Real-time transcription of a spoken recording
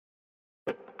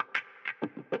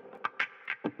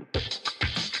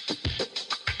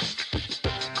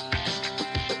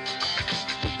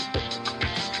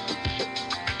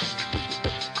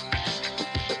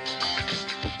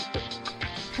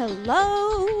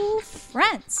Hello,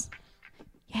 friends.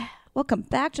 Yeah, welcome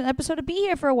back to an episode of Be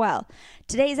Here for a While.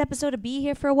 Today's episode of Be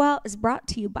Here for a While is brought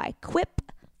to you by Quip,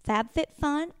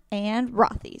 FabFitFun, and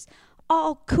Rothy's.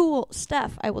 All cool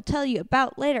stuff I will tell you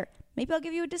about later. Maybe I'll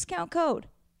give you a discount code.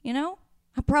 You know,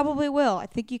 I probably will. I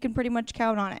think you can pretty much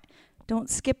count on it. Don't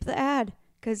skip the ad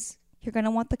because you're going to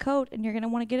want the code and you're going to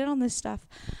want to get in on this stuff.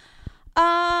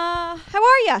 How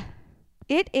are ya?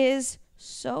 It is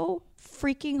so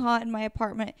freaking hot in my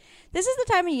apartment. This is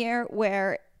the time of year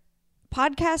where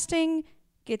podcasting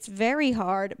gets very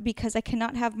hard because I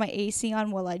cannot have my AC on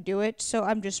while I do it. So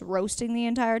I'm just roasting the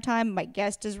entire time. My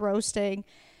guest is roasting.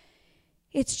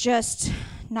 It's just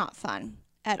not fun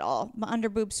at all. My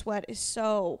underboob sweat is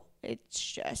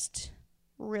it's just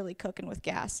really cooking with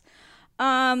gas.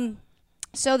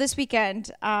 So this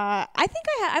weekend, I think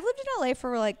I've lived in LA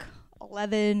for like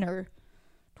 11 or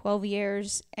 12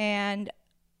 years, and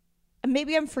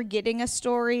maybe I'm forgetting a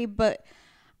story, but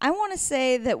I want to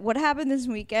say that what happened this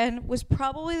weekend was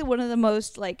probably one of the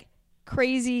most like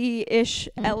crazy-ish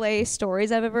LA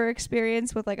stories I've ever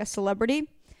experienced with like a celebrity.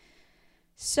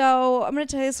 So I'm going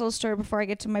to tell you this little story before I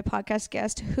get to my podcast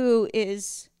guest,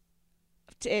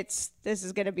 this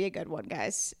is going to be a good one,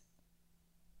 guys.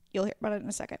 You'll hear about it in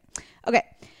a second. Okay,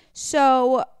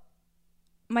 so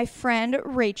my friend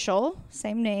Rachel,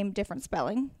 same name, different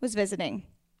spelling, was visiting.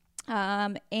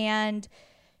 And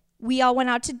we all went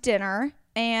out to dinner,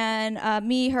 and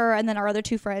me, her, and then our other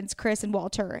two friends, Chris and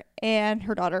Walter, and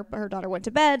her daughter. Her daughter went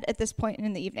to bed at this point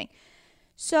in the evening.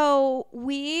 So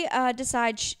we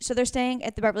decide, so they're staying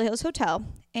at the Beverly Hills Hotel,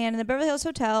 and in the Beverly Hills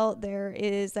Hotel, there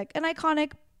is like an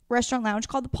iconic restaurant lounge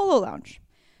called the Polo Lounge.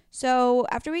 So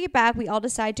after we get back, we all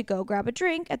decide to go grab a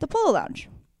drink at the Polo Lounge.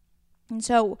 And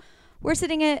so we're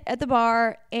sitting at the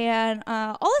bar, and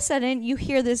all of a sudden, you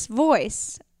hear this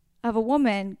voice of a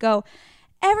woman go,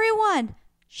 "Everyone,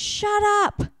 shut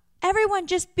up. Everyone,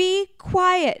 just be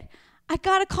quiet. I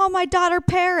got to call my daughter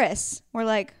Paris." We're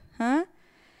like, huh?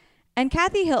 And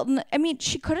Kathy Hilton, I mean,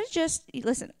 she could have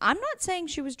listen, I'm not saying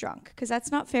she was drunk because that's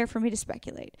not fair for me to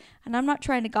speculate. And I'm not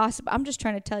trying to gossip. I'm just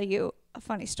trying to tell you a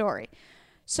funny story.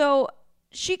 So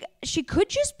she could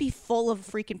just be full of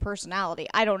freaking personality.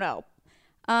 I don't know.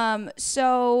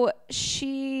 So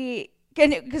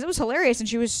because it was hilarious and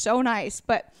she was so nice,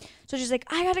 but so she's like,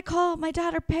 "I gotta call my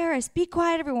daughter Paris. Be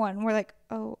quiet, everyone." And we're like,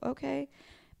 "Oh, okay."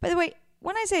 By the way,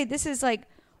 when I say this is like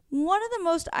one of the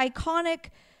most iconic,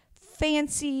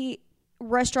 fancy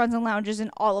restaurants and lounges in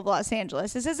all of Los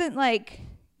Angeles. This isn't like,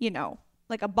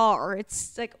 like a bar.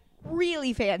 It's like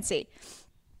really fancy.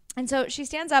 And so she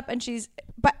stands up and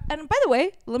by the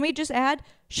way, let me just add,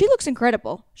 she looks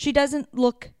incredible. She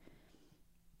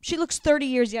looks 30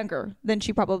 years younger than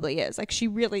she probably is. Like, she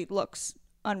really looks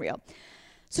unreal.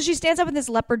 So she stands up in this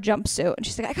leopard jumpsuit, and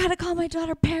she's like, "I gotta call my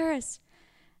daughter Paris."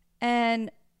 And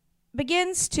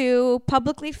begins to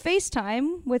publicly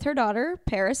FaceTime with her daughter,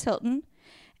 Paris Hilton,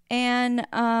 and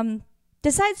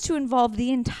decides to involve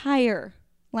the entire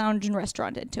lounge and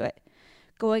restaurant into it.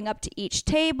 Going up to each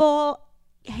table,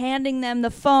 handing them the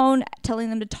phone,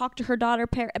 telling them to talk to her daughter,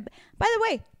 Paris. By the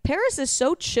way, Paris is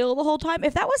so chill the whole time.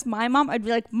 If that was my mom, I'd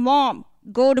be like, "Mom,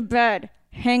 go to bed.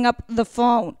 Hang up the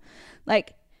phone."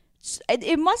 Like,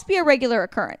 it must be a regular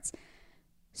occurrence.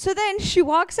 So then she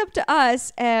walks up to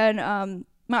us, and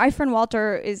my friend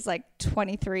Walter is like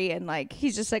 23, and like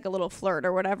he's just like a little flirt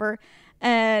or whatever.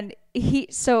 And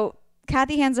so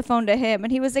Kathy hands the phone to him,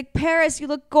 and he was like, "Paris, you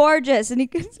look gorgeous." And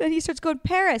he starts going,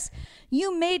 "Paris,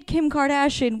 you made Kim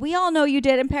Kardashian. We all know you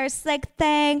did." And Paris is like,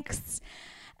 "Thanks."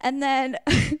 And then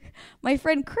my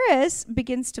friend Chris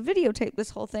begins to videotape this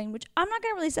whole thing, which I'm not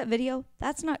going to release that video.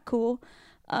 That's not cool.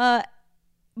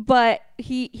 But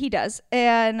he does.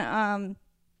 And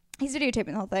he's videotaping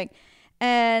the whole thing.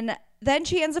 And then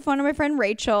she hands the phone to my friend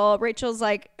Rachel. Rachel's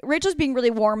being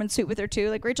really warm and sweet with her too.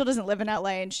 Like, Rachel doesn't live in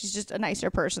LA, and she's just a nicer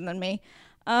person than me.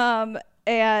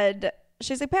 And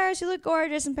she's like, "Paris, you look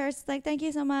gorgeous." And Paris is like, "Thank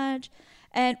you so much."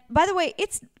 And by the way,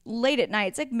 it's late at night.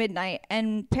 It's like midnight.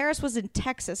 And Paris was in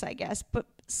Texas, I guess. But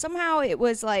somehow it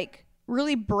was like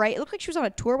really bright. It looked like she was on a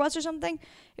tour bus or something.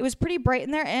 It was pretty bright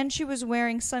in there. And she was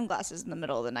wearing sunglasses in the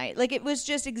middle of the night. Like, it was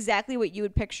just exactly what you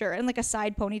would picture. And like a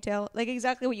side ponytail. Like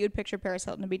exactly what you would picture Paris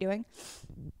Hilton to be doing.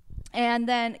 And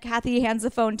then Kathy hands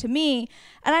the phone to me.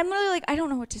 And I'm literally like, I don't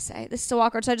know what to say. This is so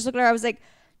awkward. So I just looked at her. I was like,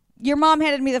 "Your mom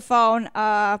handed me the phone.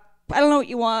 I don't know what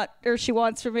you want or she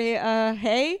wants from me.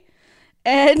 Hey."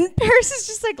 And Paris is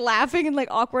just like laughing and like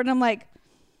awkward. And I'm like,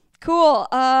 "Cool."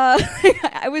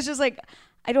 I was just like,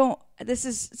 this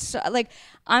is so, like,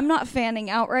 I'm not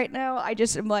fanning out right now. I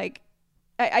just am like,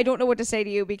 I don't know what to say to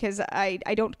you because I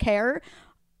don't care.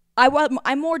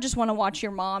 I more just want to watch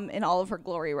your mom in all of her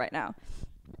glory right now.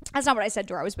 That's not what I said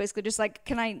to her. I was basically just like,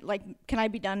 can I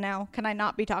be done now? Can I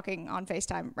not be talking on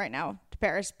FaceTime right now to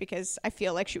Paris? Because I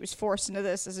feel like she was forced into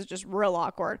this. This is just real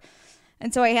awkward.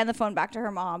 And so I hand the phone back to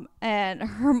her mom, and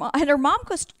her mom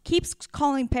keeps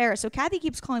calling Paris. So Kathy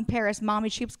keeps calling Paris mommy.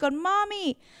 She keeps going,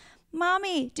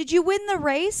 mommy, did you win the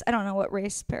race? I don't know what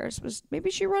race Paris was.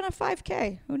 Maybe she ran a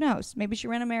 5K. Who knows? Maybe she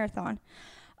ran a marathon.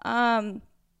 And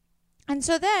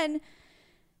so then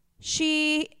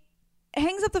she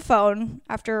hangs up the phone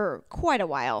after quite a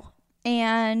while,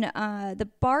 and the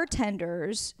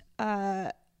bartenders,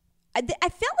 I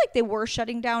felt like they were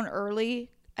shutting down early.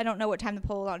 I don't know what time the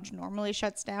Polo Lounge normally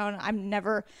shuts down.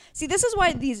 This is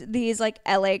why these like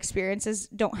LA experiences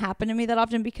don't happen to me that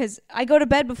often, because I go to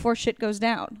bed before shit goes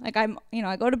down. Like I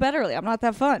go to bed early. I'm not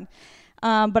that fun.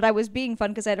 But I was being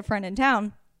fun because I had a friend in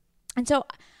town. And so,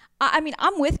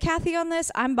 I'm with Kathy on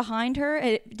this. I'm behind her.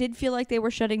 It did feel like they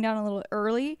were shutting down a little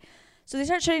early. So they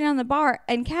start shutting down the bar,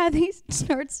 and Kathy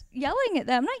starts yelling at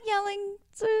them. Not yelling,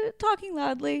 talking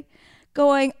loudly,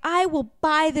 going, I will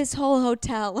buy this whole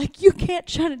hotel. Like, you can't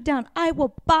shut it down. I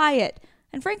will buy it.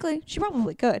 And frankly, she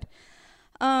probably could.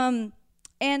 And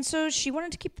so she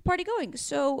wanted to keep the party going.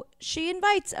 So she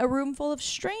invites a room full of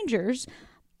strangers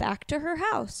back to her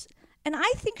house. And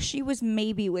I think she was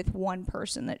maybe with one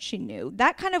person that she knew.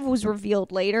 That kind of was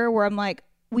revealed later, where I'm like,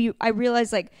 I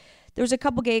realized like there was a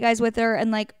couple gay guys with her,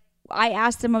 and like I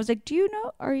asked them, I was like, do you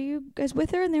know, are you guys with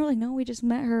her? And they were like, no, we just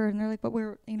met her. And they're like, but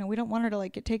we don't want her to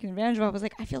like get taken advantage of. I was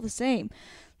like, I feel the same.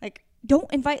 Like,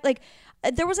 don't invite, like,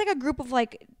 there was like a group of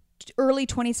like early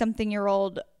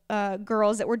 20-something-year-old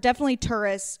girls that were definitely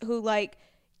tourists who, like,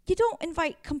 you don't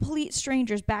invite complete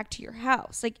strangers back to your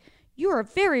house. Like, you're a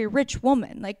very rich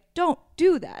woman. Like, don't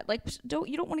do that. Like,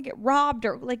 you don't want to get robbed,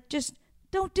 or like, just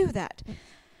don't do that.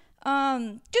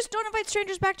 Just don't invite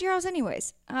strangers back to your house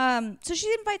anyways. So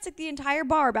she invites like the entire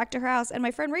bar back to her house, and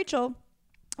my friend Rachel,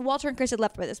 Walter and Chris had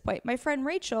left by this point. My friend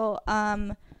Rachel,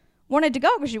 wanted to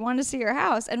go because she wanted to see her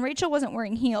house, and Rachel wasn't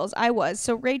wearing heels. I was.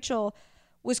 So Rachel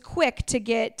was quick to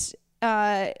get,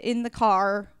 in the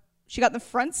car. She got in the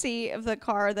front seat of the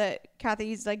car that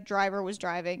Kathy's like driver was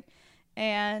driving,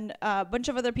 and a bunch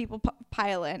of other people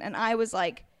pile in, and I was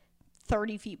like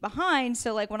 30 feet behind.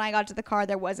 So like when I got to the car,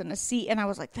 there wasn't a seat, and I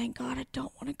was like, thank God I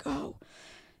don't want to go,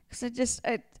 because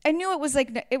I knew it was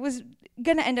like, it was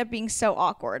gonna end up being so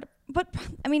awkward. But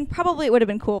I mean, probably it would have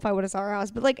been cool if I would have saw her house,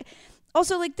 but like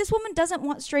also like this woman doesn't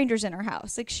want strangers in her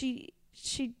house. Like she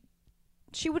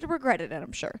would have regretted it,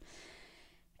 I'm sure.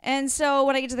 And so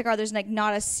when I get to the car, there's like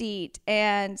not a seat,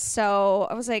 and so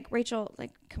I was like, Rachel,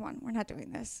 like, come on, we're not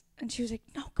doing this. And she was like,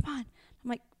 no, come on. I'm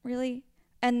like, really?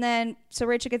 And then, so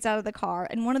Rachel gets out of the car,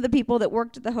 and one of the people that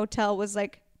worked at the hotel was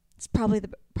like, it's probably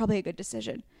a good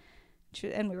decision.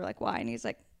 And we were like, why? And he's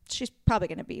like, she's probably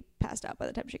going to be passed out by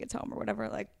the time she gets home or whatever.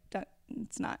 Like,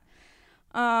 it's not.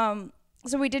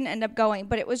 So we didn't end up going,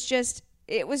 but it was just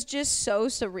so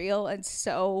surreal and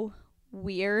so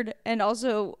weird, and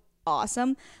also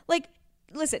awesome. Like,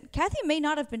 listen, Kathy may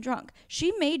not have been drunk.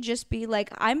 She may just be like,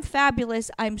 I'm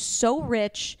fabulous. I'm so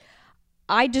rich.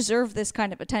 I deserve this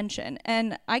kind of attention.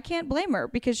 And I can't blame her,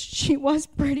 because she was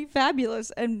pretty fabulous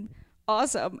and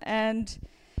awesome. And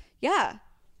yeah.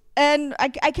 And I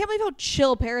can't believe how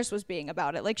chill Paris was being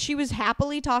about it. Like, she was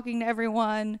happily talking to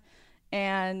everyone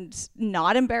and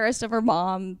not embarrassed of her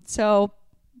mom. So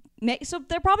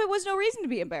there probably was no reason to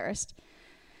be embarrassed.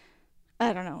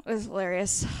 I don't know. It was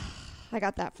hilarious. I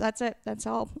got that. That's it. That's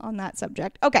all on that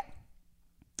subject. Okay.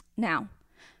 Now,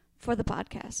 for the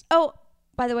podcast. Oh,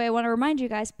 by the way, I want to remind you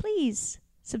guys, please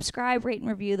subscribe, rate, and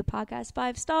review the podcast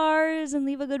 5 stars, and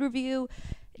leave a good review.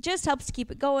 It just helps to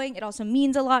keep it going. It also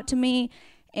means a lot to me.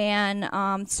 And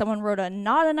someone wrote a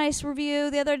not a nice review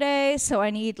the other day, so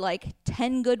I need like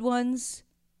 10 good ones.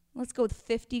 Let's go with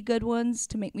 50 good ones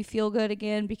to make me feel good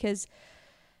again, because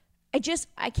I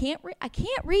can't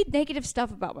read negative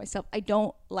stuff about myself. I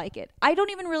don't like it. I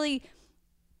don't even really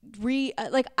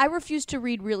I refuse to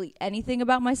read really anything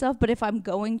about myself, but if I'm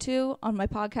going to on my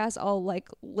podcast, I'll like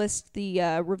list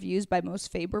the reviews by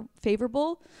most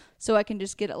favorable, so I can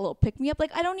just get a little pick me up.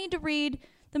 Like, I don't need to read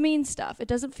the mean stuff. It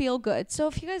doesn't feel good. So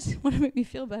if you guys want to make me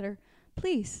feel better,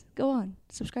 please go on,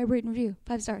 subscribe, rate, and review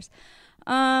 5 stars.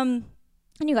 And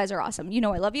you guys are awesome. You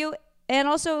know I love you. And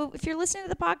also, if you're listening to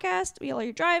the podcast while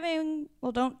you're driving,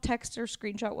 well, don't text or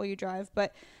screenshot while you drive,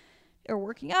 but or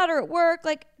working out or at work,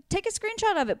 like, take a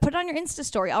screenshot of it, put it on your Insta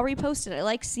story. I'll repost it. I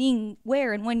like seeing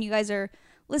where and when you guys are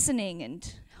listening,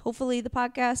 and hopefully the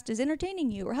podcast is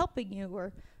entertaining you or helping you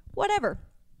or whatever.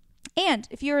 And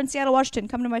if you're in Seattle, Washington,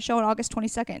 come to my show on August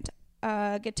 22nd.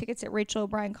 get tickets at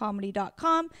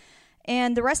rachelobriencomedy.com.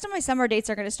 And the rest of my summer dates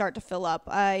are going to start to fill up.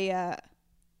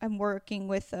 I'm working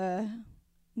with a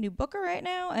new booker right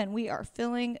now, and we are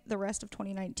filling the rest of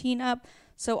 2019 up.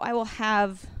 So I'll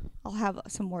have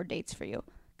some more dates for you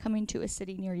coming to a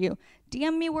city near you.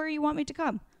 DM me where you want me to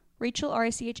come. Rachel,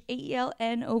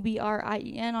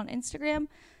 RACHAELNOBRIEN on Instagram.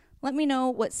 Let me know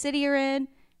what city you're in,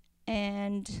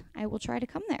 and I will try to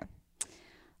come there.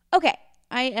 Okay,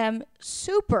 I am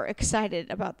super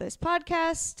excited about this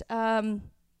podcast.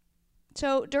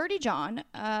 So Dirty John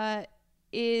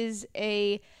is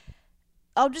I'm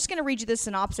just going to read you the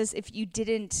synopsis if you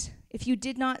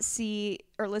did not see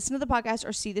or listen to the podcast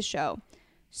or see the show.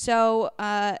 So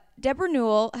Deborah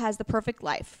Newell has the perfect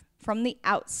life from the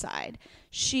outside.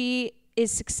 She is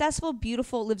successful,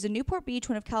 beautiful, lives in Newport Beach,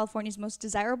 one of California's most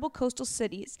desirable coastal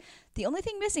cities. The only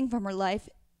thing missing from her life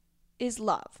is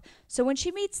love. So when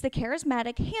she meets the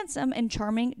charismatic, handsome, and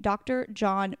charming Dr.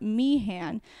 John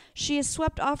Meehan, she is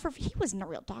swept off her... He wasn't a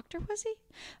real doctor, was he?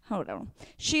 Hold on.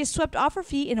 She is swept off her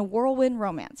feet in a whirlwind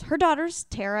romance. Her daughters,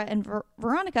 Terra and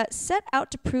Veronica, set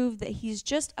out to prove that he's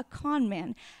just a con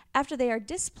man after they are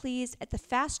displeased at the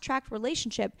fast-tracked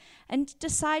relationship and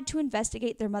decide to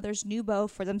investigate their mother's new beau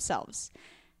for themselves.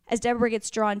 As Deborah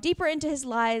gets drawn deeper into his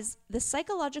lies, the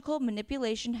psychological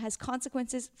manipulation has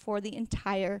consequences for the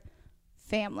entire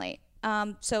family.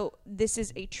 So this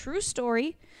is a true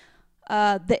story,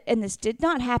 and this did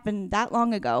not happen that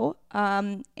long ago.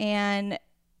 And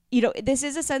this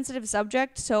is a sensitive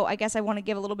subject, so I guess I want to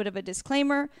give a little bit of a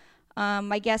disclaimer.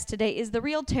 My guest today is the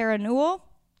real Terra Newell,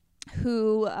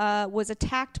 who was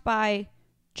attacked by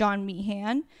John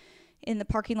Meehan in the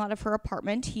parking lot of her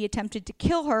apartment. He attempted to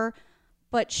kill her,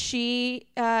 but she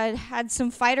had some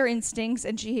fighter instincts,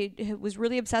 and she was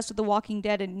really obsessed with The Walking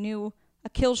Dead and knew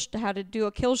how to do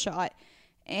a kill shot,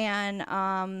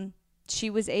 and she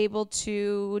was able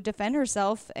to defend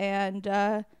herself,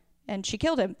 and she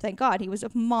killed him. Thank God. He was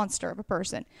a monster of a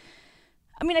person.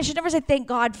 I mean, I should never say thank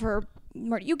God for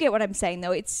murder. You get what I'm saying,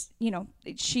 though. It's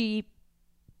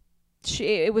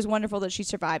it was wonderful that she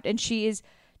survived, and she is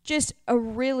just a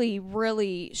really,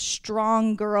 really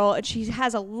strong girl, and she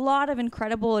has a lot of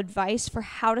incredible advice for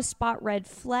how to spot red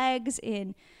flags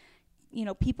in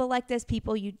people like this,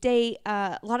 people you date,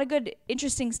 a lot of good,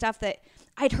 interesting stuff that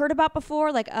I'd heard about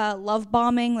before, like love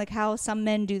bombing, like how some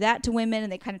men do that to women and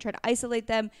they kind of try to isolate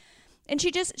them. And she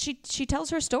tells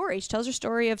her story. She tells her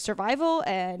story of survival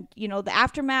and, the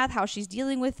aftermath, how she's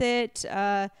dealing with it,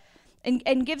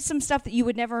 and gives some stuff that you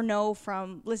would never know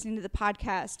from listening to the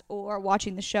podcast or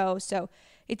watching the show. So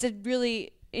it's a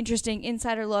really interesting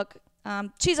insider look.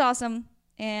 She's awesome,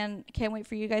 and can't wait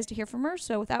for you guys to hear from her.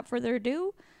 So without further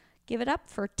ado, give it up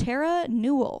for Terra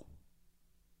Newell.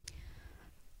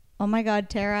 Oh my God,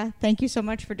 Terra, thank you so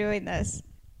much for doing this.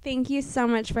 Thank you so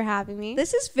much for having me.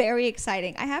 This is very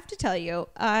exciting. I have to tell you,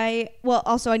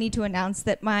 also I need to announce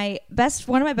that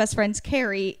one of my best friends,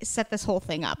 Carrie, set this whole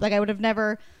thing up. Like I would have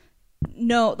never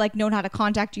known how to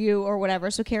contact you or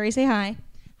whatever. So Carrie, say hi.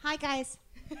 Hi guys.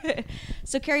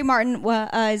 So Carrie Martin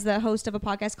is the host of a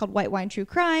podcast called White Wine True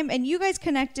Crime, and you guys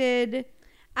connected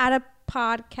at a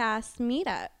podcast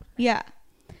meetup. Yeah.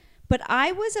 But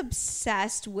I was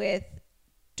obsessed with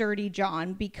Dirty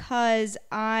John because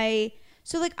I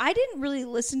didn't really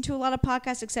listen to a lot of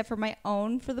podcasts except for my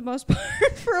own for the most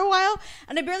part for a while.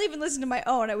 And I barely even listened to my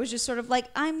own. I was just sort of like,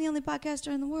 I'm the only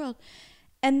podcaster in the world.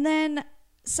 And then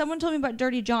someone told me about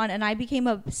Dirty John, and I became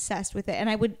obsessed with it. And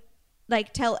I would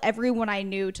tell everyone I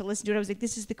knew to listen to it. I was like,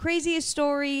 this is the craziest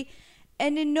story.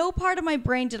 And in no part of my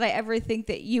brain did I ever think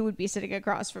that you would be sitting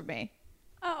across from me.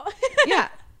 Oh. Yeah.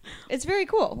 It's very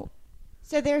cool.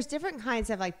 So there's different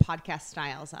kinds of podcast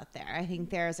styles out there. I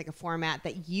think there's a format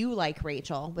that you like,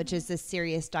 Rachel, which is this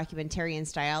serious documentarian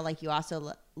style. Like you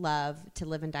also love To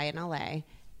Live and Die in LA. I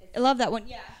love that one.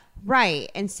 Yeah. Right.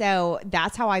 And so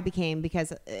that's how I became,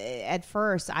 because at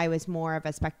first I was more of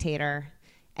a spectator.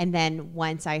 And then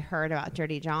once I heard about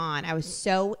Dirty John, I was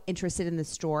so interested in the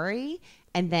story.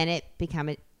 And then it became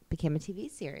a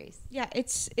TV series. Yeah,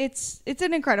 it's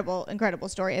an incredible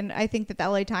story, and I think that the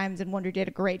LA Times and Wonder did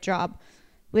a great job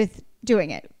with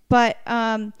doing it. But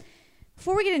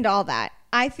before we get into all that,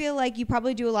 I feel like you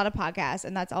probably do a lot of podcasts,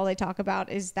 and that's all they talk about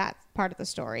is that part of the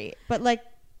story. But go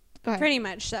ahead. Pretty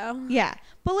much so. Yeah,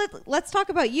 but let's talk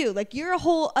about you. You're a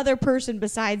whole other person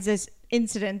besides this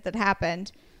incident that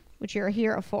happened, which you're a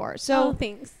hero for. So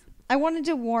thanks. I wanted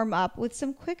to warm up with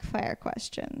some quick fire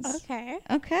questions.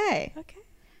 Okay.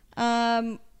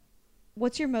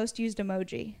 What's your most used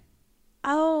emoji?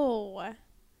 Oh.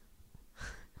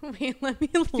 Wait, let me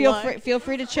look. Feel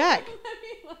free to check. Let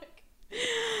me look.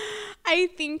 I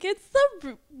think it's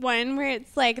the one where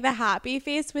it's like the happy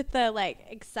face with the like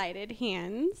excited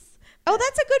hands. Oh,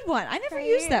 that's a good one. I never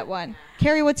used that one.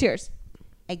 Carrie, what's yours?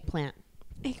 Eggplant.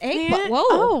 Eggplant. Whoa.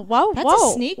 Oh, whoa, That's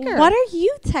whoa. a sneaker. What are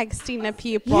you texting to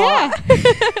people? Yeah. I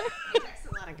text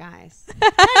a lot of guys.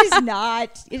 That is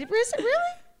not. Is it really?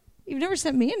 You've never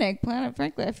sent me an eggplant.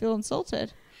 Frankly, I feel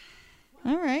insulted.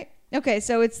 All right. Okay,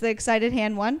 so it's the excited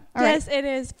hand one. All Yes, it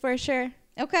is for sure. right.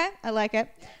 Okay, I like it.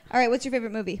 All right, what's your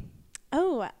favorite movie?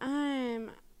 Oh, I'm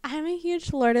a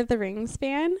huge Lord of the Rings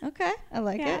fan. Okay, I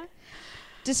like Yeah. it.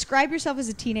 Describe yourself as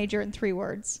a teenager in 3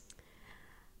 words.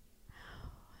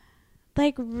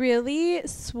 Like really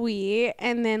sweet,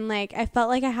 and then like I felt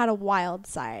like I had a wild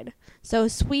side. So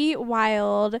sweet,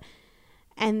 wild,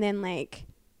 and then like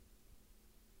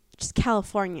just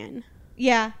Californian.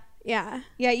 Yeah. Yeah.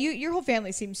 Yeah, your whole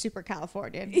family seems super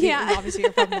Californian. Yeah. And obviously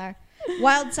you're from there.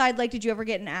 Wild side, like, did you ever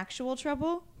get in actual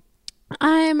trouble?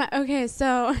 Okay,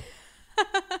 so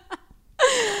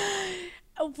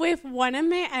with one of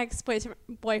my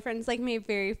boyfriends, like my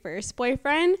very first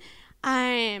boyfriend,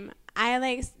 I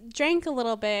like drank a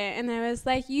little bit, and I was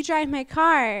like, you drive my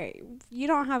car. You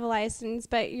don't have a license,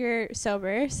 but you're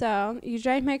sober, so you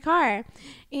drive my car.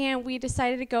 And we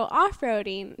decided to go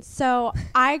off-roading. So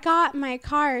I got my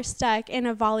car stuck in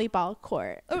a volleyball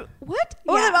court. What?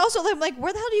 Oh, Yeah. and also, I'm like,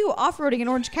 where the hell do you go off-roading in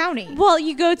Orange County? Well,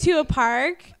 you go to a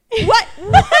park. What?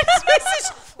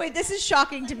 This is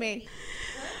shocking to me.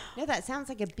 No, that sounds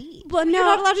like a beach. Well, You're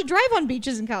not no. allowed to drive on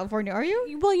beaches in California, are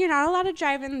you? Well, you're not allowed to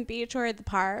drive in the beach or at the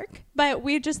park, but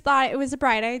we just thought it was a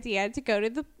bright idea to go to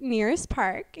the nearest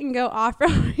park and go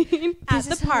off-roading at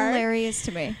the park. Hilarious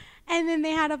to me. And then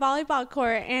they had a volleyball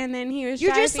court, and then he was You're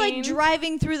driving. just like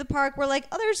driving through the park. We're like,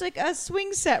 oh, there's like a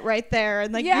swing set right there,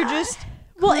 and like Yeah. you're just.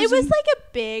 Well, it was cruising. like a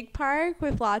big park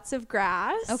with lots of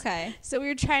grass. Okay. So we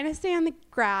were trying to stay on the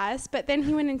grass, but then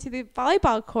he went into the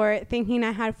volleyball court thinking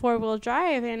I had 4-wheel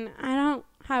drive, and I don't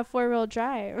have 4-wheel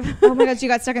drive. Oh my God, so you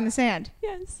got stuck in the sand.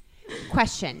 Yes.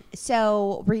 Question.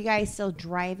 So were you guys still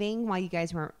driving while you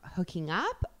guys weren't hooking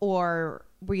up, or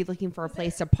were you looking for a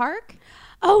place to park?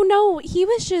 Oh, no. He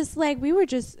was just like, we were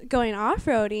just going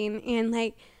off-roading, and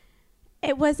like,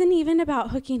 it wasn't even about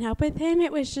hooking up with him.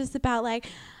 It was just about like,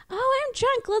 oh, I'm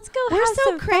drunk. Let's go We're have so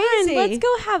some crazy. fun. Let's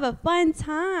go have a fun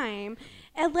time.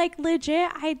 And like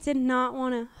legit, I did not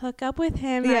want to hook up with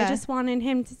him. Yeah. I just wanted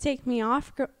him to take me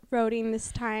off-roading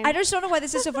this time. I just don't know why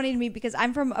this is so funny to me, because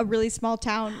I'm from a really small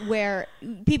town where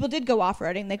people did go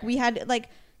off-roading. Like we had like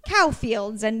cow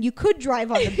fields, and you could drive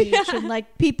on the beach, and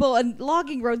like people and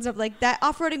logging roads and stuff like that.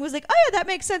 Off-roading was like, oh yeah, that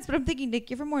makes sense. But I'm thinking, like,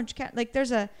 you're from Orange County. Like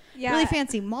there's a Yeah. really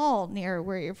fancy mall near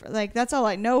where you're from. Like that's all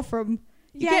I know from.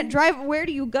 You Yeah. can't drive. Where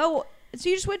do you go? So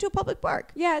you just went to a public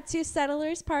park. Yeah, to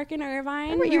Settlers Park in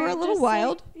Irvine. Remember, you where were a little just,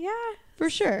 wild. Like, yeah. For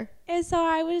sure. And so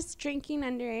I was drinking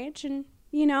underage, and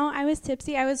you know, I was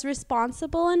tipsy. I was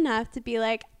responsible enough to be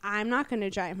like, I'm not going to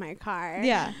drive my car.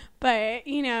 Yeah. But,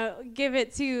 you know, give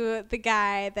it to the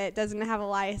guy that doesn't have a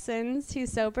license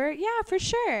who's sober. Yeah, for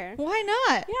sure. Why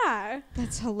not? Yeah.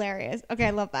 That's hilarious. Okay, I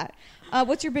love that.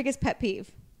 What's your biggest pet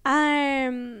peeve?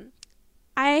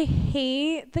 I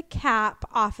hate the cap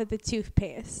off of the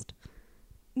toothpaste.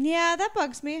 Yeah, that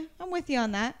bugs me. I'm with you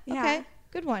on that. Yeah. Okay,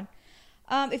 good one.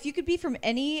 If you could be from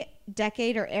any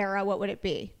decade or era, what would it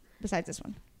be besides this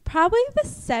one? Probably the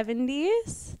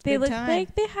 70s. They Good looked time.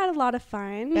 like they had a lot of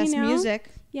fun. Best you know?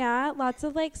 music. Yeah, lots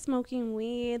of like smoking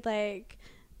weed, like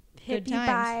Good hippie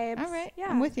times. vibes. All right, Yeah.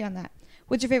 I'm with you on that.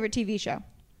 What's your favorite TV show?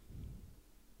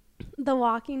 The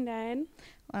Walking Dead.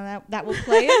 Well, that will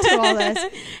play into all this.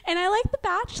 And I like The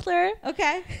Bachelor.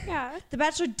 Okay. Yeah. The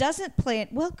Bachelor doesn't play it.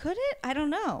 Well, could it? I don't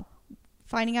know.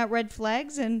 Finding out red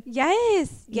flags and...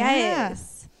 Yes.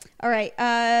 Yes. All right.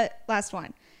 Last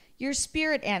one. Your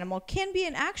spirit animal can be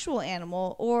an actual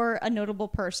animal or a notable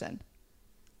person.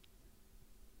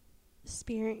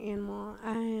 Spirit animal.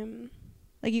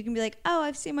 Like you can be like, oh,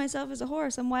 I've seen myself as a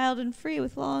horse. I'm wild and free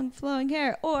with long flowing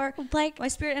hair. Or like my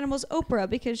spirit animal is Oprah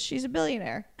because she's a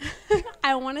billionaire.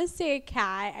 I want to say a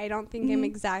cat. I don't think I'm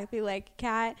exactly like a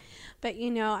cat, but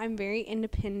you know, I'm very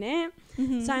independent.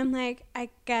 So I'm like, I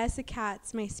guess a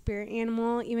cat's my spirit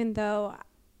animal, even though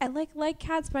I like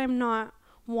cats, but I'm not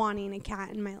wanting a cat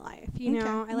in my life. You Okay,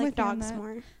 know, I I'm like with you on dogs that.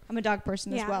 more. I'm a dog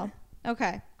person as Yeah. well.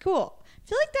 Okay, cool. I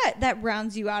feel like that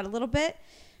rounds you out a little bit.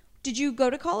 Did you go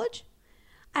to college?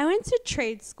 I went to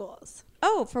trade schools.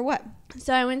 Oh, for what?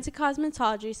 So I went to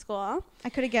cosmetology school. I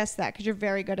could have guessed that because you're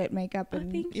very good at makeup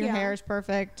and thank your you. hair is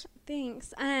perfect.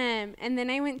 Thanks. And then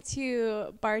I went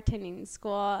to bartending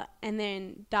school and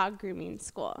then dog grooming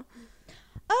school.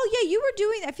 Oh, yeah, you were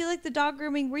doing, I feel like the dog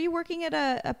grooming. Were you working at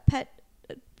a pet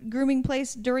grooming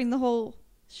place during the whole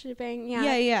shebang.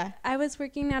 Yeah. I was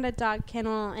working at a dog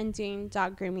kennel and doing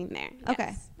dog grooming there. Okay.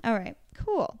 Yes. All right.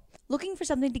 Cool. Looking for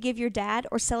something to give your dad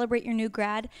or celebrate your new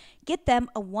grad? Get them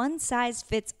a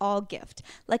one-size-fits-all gift,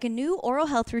 like a new oral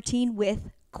health routine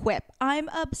with Quip. I'm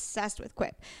obsessed with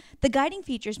Quip. The guiding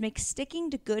features make sticking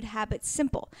to good habits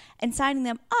simple, and signing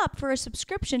them up for a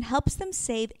subscription helps them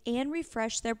save and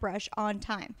refresh their brush on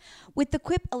time. With the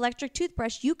Quip electric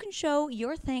toothbrush, you can show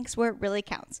your thanks where it really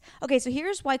counts. Okay, so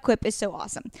here's why Quip is so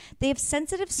awesome. They have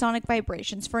sensitive sonic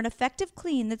vibrations for an effective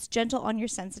clean that's gentle on your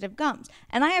sensitive gums.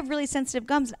 And I have really sensitive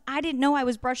gums, and I didn't know I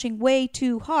was brushing way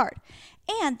too hard.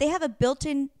 And they have a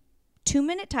built-in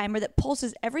 2-minute timer that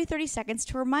pulses every 30 seconds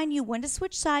to remind you when to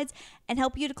switch sides and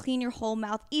help you to clean your whole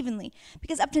mouth evenly.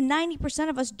 Because up to 90%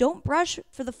 of us don't brush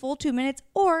for the full 2 minutes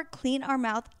or clean our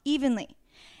mouth evenly.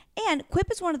 And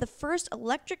Quip is one of the first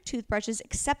electric toothbrushes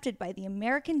accepted by the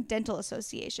American Dental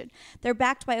Association. They're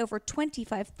backed by over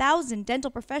 25,000 dental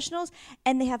professionals,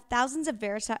 and they have thousands of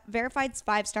verified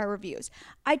 5-star reviews.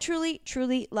 I truly,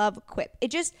 truly love Quip.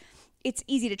 It's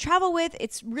easy to travel with,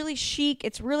 it's really chic,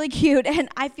 it's really cute, and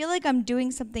I feel like I'm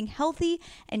doing something healthy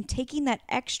and taking that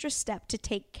extra step to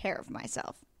take care of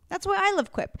myself. That's why I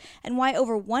love Quip, and why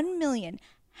over 1 million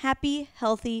happy,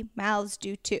 healthy mouths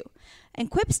do too.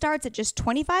 And Quip starts at just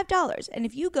 $25, and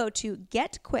if you go to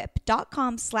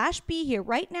getquip.com/behere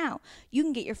right now, you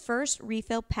can get your first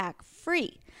refill pack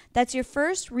free. That's your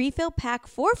first refill pack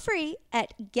for free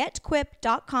at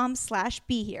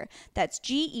getquip.com/behere. That's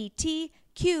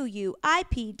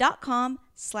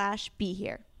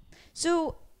GETQUIP.com/behere.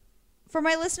 So for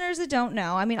my listeners that don't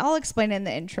know, I mean, I'll explain it in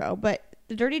the intro, but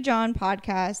the Dirty John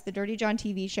podcast, the Dirty John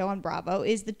TV show on Bravo,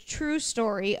 is the true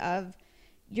story of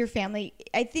your family.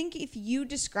 I think if you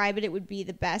describe it, it would be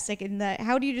the best. Like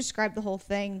how do you describe the whole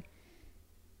thing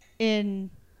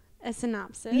in a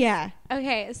synopsis? Yeah.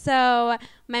 Okay, so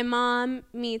my mom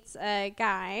meets a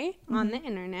guy on the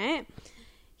internet.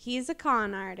 He's a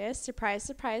con artist, surprise,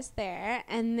 surprise there.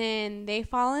 And then they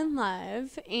fall in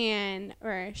love,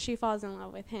 or she falls in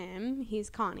love with him. He's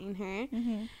conning her.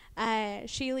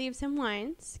 She leaves him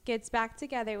once, gets back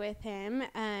together with him,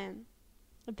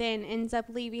 then ends up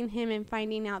leaving him and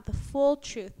finding out the full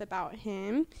truth about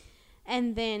him.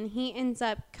 And then he ends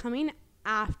up coming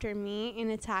after me and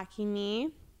attacking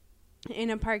me in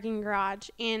a parking garage.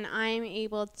 And I'm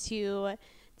able to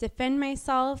defend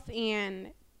myself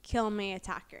and kill my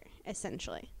attacker,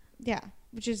 essentially. Yeah,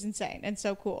 which is insane and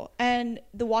so cool. And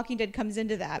The Walking Dead comes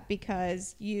into that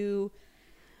because you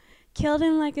killed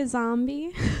him like a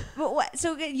zombie. But what?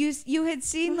 So you had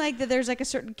seen like that there's like a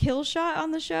certain kill shot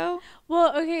on the show?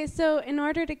 Well, okay, so in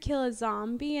order to kill a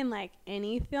zombie in like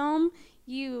any film,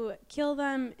 you kill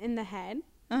them in the head.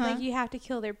 Like you have to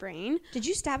kill their brain. Did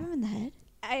you stab him in the head?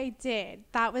 I did.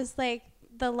 That was like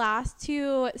the last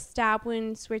 2 stab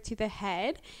wounds were to the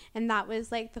head, and that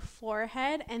was like the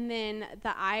forehead, and then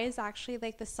the eye is actually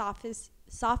like the softest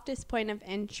point of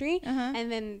entry,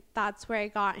 and then that's where I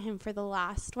got him for the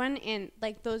last one. And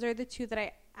like those are the 2 that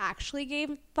I actually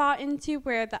gave thought into,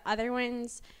 where the other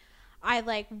ones I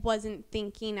like wasn't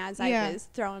thinking as I was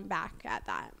throwing back at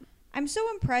that. I'm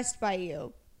so impressed by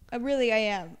you. I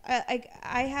am.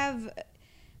 I have,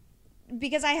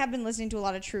 because I have been listening to a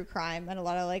lot of true crime and a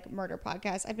lot of like murder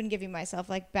podcasts. I've been giving myself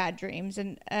like bad dreams,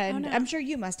 and I'm sure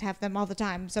you must have them all the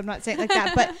time. So I'm not saying like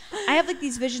that, but I have like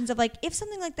these visions of like, if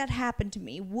something like that happened to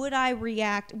me, would I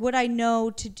react? Would I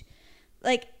know to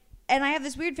like, and I have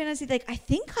this weird fantasy, like, I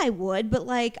think I would, but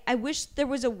like, I wish there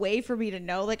was a way for me to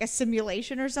know, like a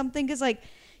simulation or something. 'Cause like,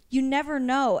 you never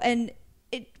know. And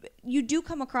you do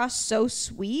come across so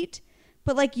sweet,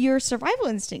 but like your survival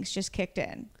instincts just kicked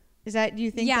in. Is that, do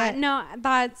you think that? Yeah, no,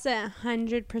 that's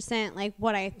 100% like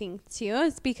what I think too.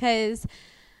 Is because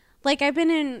like I've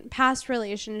been in past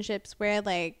relationships where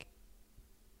like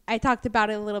I talked about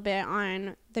it a little bit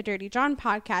on the Dirty John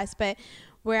podcast, but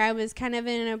where I was kind of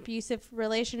in an abusive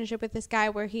relationship with this guy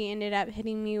where he ended up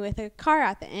hitting me with a car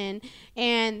at the end.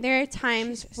 And there are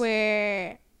times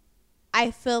where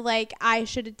I feel like I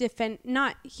should defend.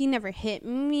 He never hit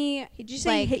me. Did you say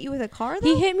like, he hit you with a car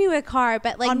though? He hit me with a car,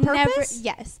 but like on purpose?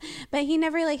 Never. Yes, but he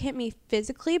never like hit me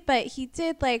physically. But he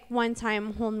did like one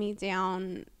time hold me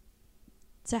down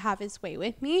to have his way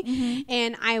with me,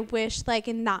 and I wish like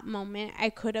in that moment I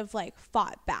could have like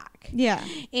fought back. Yeah,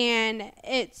 and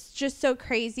it's just so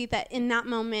crazy that in that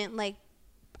moment like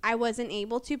I wasn't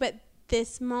able to, but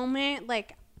this moment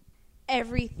like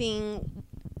everything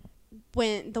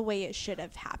went the way it should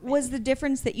have happened. Was the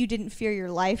difference that you didn't fear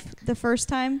your life the first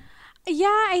time? Yeah,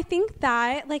 I think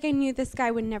that like I knew this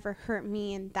guy would never hurt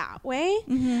me in that way.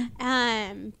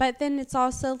 But then it's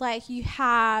also like you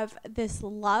have this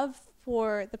love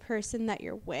for the person that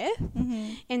you're with.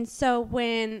 Mm-hmm. And so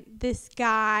when this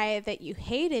guy that you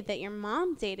hated, that your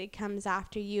mom dated, comes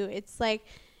after you, it's like,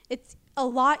 it's a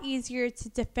lot easier to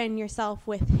defend yourself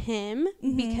with him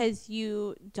because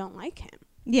you don't like him.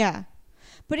 Yeah.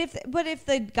 But if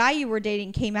the guy you were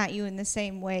dating came at you in the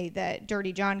same way that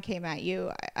Dirty John came at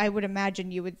you, I would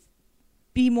imagine you would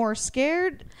be more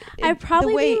scared. I'd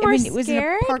probably be more it was in a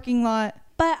scared. parking lot.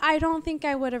 But I don't think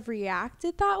I would have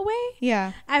reacted that way.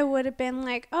 Yeah. I would have been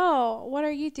like, oh, what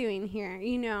are you doing here?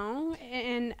 You know?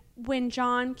 And when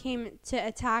John came to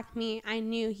attack me, I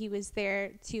knew he was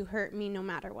there to hurt me no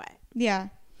matter what. Yeah.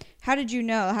 How did you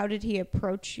know? How did he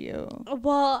approach you?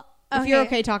 Well, if you're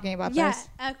okay talking about this.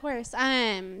 Yeah, of course.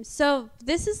 So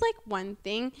this is like one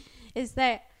thing is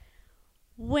that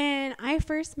when I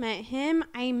first met him,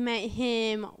 I met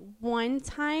him one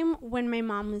time when my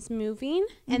mom was moving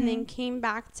and then came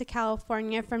back to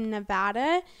California from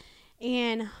Nevada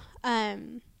and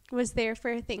was there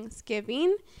for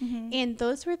Thanksgiving. And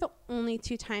those were the only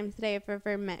 2 times that I've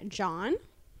ever met John.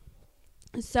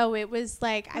 So it was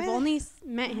like I've only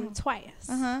met him twice.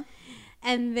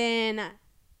 And then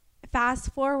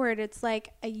fast forward, it's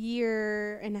like a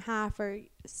year and a half or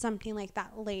something like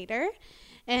that later.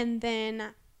 And then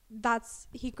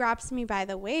he grabs me by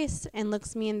the waist and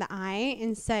looks me in the eye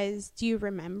and says, do you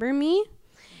remember me?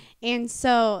 And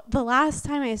so the last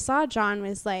time I saw John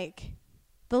was like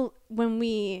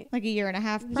like a year and a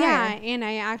half prior. Yeah, and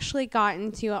I actually got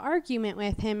into an argument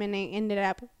with him and I ended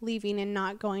up leaving and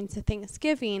not going to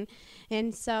Thanksgiving.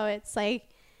 And so it's like,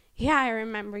 yeah, I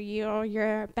remember you.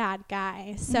 You're a bad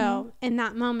guy. So in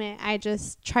that moment, I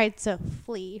just tried to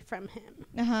flee from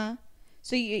him.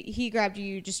 So he grabbed you,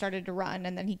 you just started to run,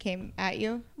 and then he came at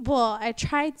you? Well, I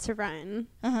tried to run,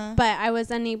 but I was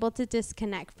unable to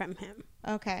disconnect from him.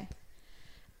 Okay.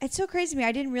 It's so crazy to me.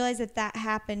 I didn't realize that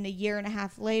happened a year and a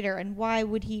half later. And why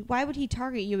would he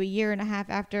target you a year and a half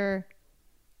after?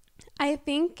 I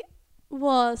think,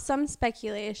 some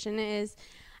speculation is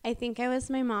I think I was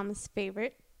my mom's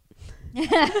favorite.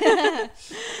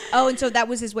 Oh, and so that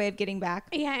was his way of getting back.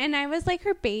 Yeah, and I was like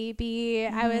her baby.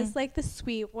 I was like the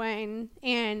sweet one,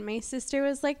 and my sister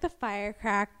was like the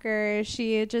firecracker.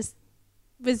 She just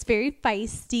was very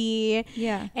feisty.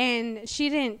 Yeah. And she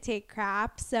didn't take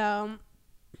crap, so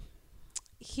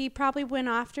he probably went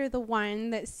after the one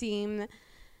that seemed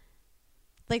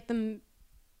like the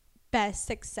best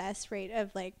success rate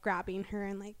of like grabbing her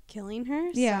and like killing her.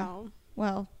 Yeah. So.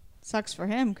 Well, sucks for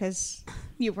him because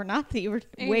you were not. You were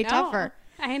way tougher.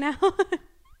 I know.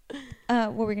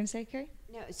 What were we going to say, Carrie?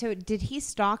 No. So did he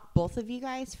stalk both of you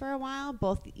guys for a while?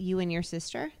 Both you and your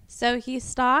sister? So he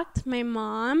stalked my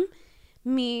mom,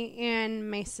 me, and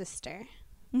my sister.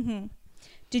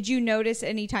 Did you notice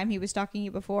any time he was stalking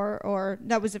you before, or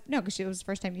that was no? Because it was the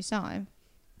first time you saw him.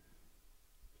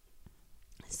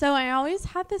 So I always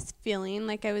had this feeling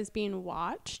like I was being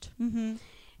watched, and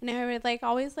I would like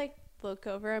always like look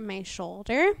over my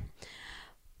shoulder,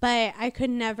 but I could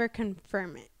never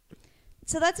confirm it.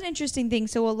 So that's an interesting thing.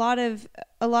 So a lot of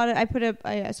I put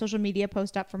a social media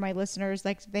post up for my listeners,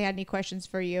 like if they had any questions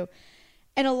for you,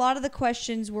 and a lot of the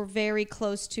questions were very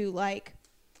close to like.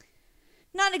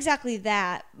 Not exactly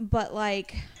that, but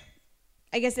like,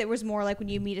 I guess it was more like when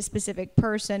you meet a specific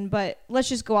person, but let's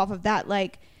just go off of that.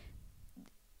 Like,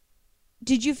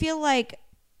 did you feel like,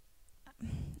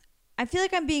 I feel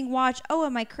like I'm being watched. Oh,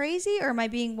 am I crazy? Or am I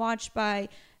being watched by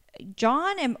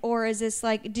John? Or is this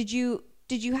like, did you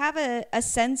have a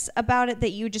sense about it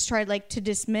that you just tried like to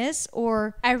dismiss,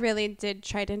 or? I really did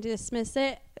try to dismiss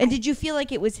it. And did you feel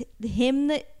like it was him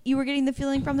that you were getting the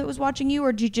feeling from that was watching you?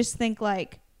 Or did you just think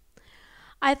like,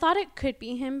 I thought it could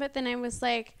be him, but then I was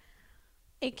like,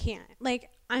 it can't.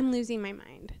 Like, I'm losing my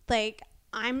mind. Like,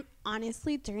 I'm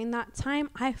honestly, during that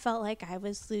time, I felt like I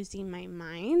was losing my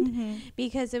mind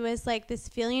because it was like this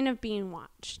feeling of being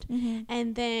watched.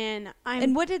 And then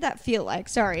And what did that feel like?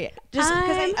 Sorry. Just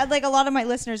because I like a lot of my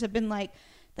listeners have been like,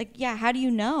 yeah, how do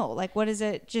you know? Like, what is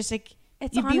it? Just like,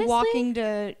 you'd honestly be walking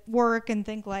to work and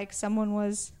think like someone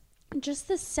was. Just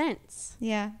the sense.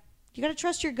 Yeah. You got to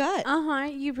trust your gut.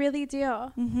 You really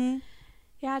do.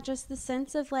 Yeah, just the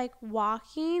sense of like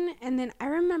walking. And then I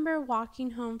remember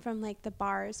walking home from like the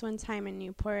bars one time in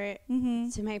Newport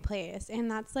to my place. And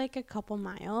that's like a couple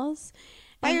miles.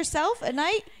 By yourself at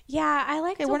night? Yeah, I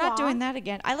like to walk. We're not doing that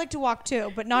again. I like to walk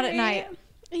too, but not at night.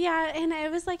 Yeah, and it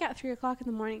was like at 3 o'clock in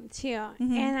the morning too.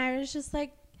 And I was just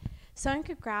like, someone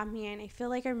could grab me and I feel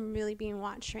like I'm really being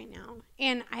watched right now.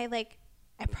 And I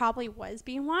probably was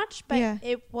being watched, but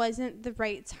it wasn't the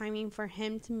right timing for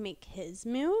him to make his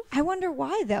move. I wonder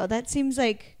why, though. That seems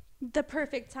like The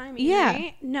perfect timing, Yeah.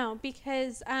 right? No,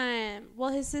 because well,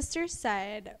 his sister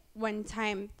said one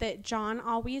time that John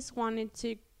always wanted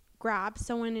to grab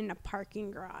someone in a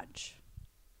parking garage.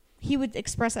 He would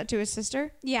express that to his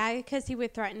sister? Yeah, because he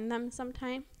would threaten them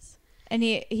sometimes. And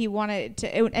he wanted to,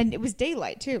 and it was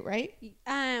daylight too, right?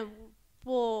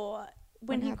 Well,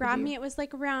 when What he happened grabbed to me, you? it was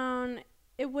like around,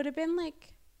 it would have been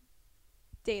like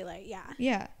daylight, yeah.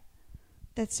 Yeah.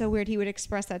 That's so weird. He would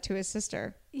express that to his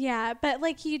sister. Yeah, but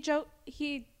like he joked,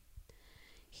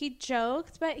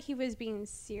 but he was being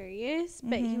serious,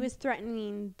 but he was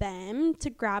threatening them to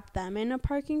grab them in a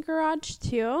parking garage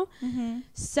too.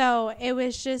 So it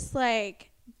was just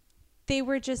like, they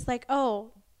were just like,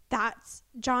 oh, that's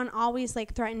John always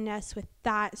like threatened us with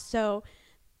that. So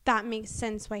that makes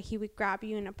sense why he would grab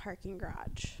you in a parking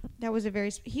garage. That was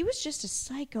he was just a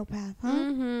psychopath, huh?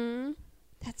 Mm-hmm.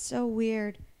 That's so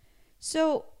weird.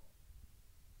 So,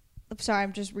 I'm sorry,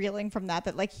 I'm just reeling from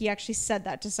that like he actually said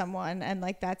that to someone and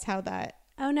like that's how that.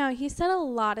 Oh no, he said a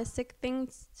lot of sick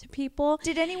things to people.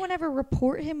 Did anyone ever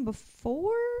report him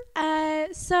before?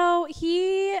 So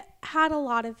he had a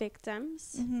lot of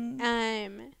victims,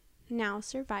 Mm-hmm. now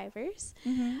survivors,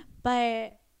 Mm-hmm.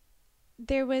 but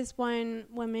there was one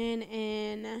woman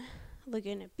in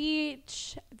Laguna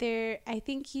Beach. I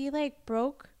think he like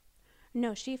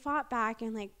she fought back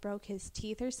and like broke his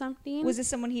teeth or something. Was this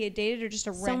someone he had dated or just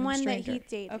a random Someone stranger? that he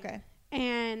dated. Okay.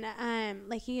 And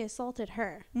like he assaulted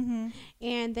her. Mm-hmm.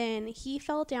 And then he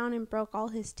fell down and broke all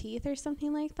his teeth or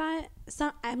something like that.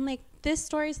 So I'm like, this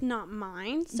story's not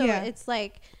mine. So Yeah. it's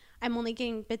like, I'm only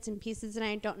getting bits and pieces and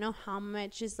I don't know how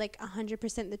much is like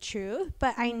 100% the truth.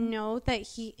 But I know that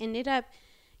he ended up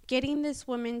getting this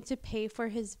woman to pay for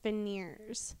his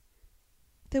veneers.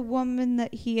 The woman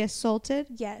that he assaulted?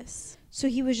 Yes. So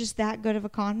he was just that good of a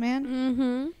con man?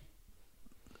 Mm-hmm.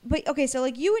 But okay, so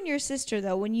like you and your sister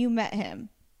though, when you met him,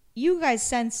 you guys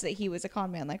sensed that he was a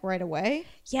con man like right away?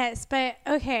 Yes, but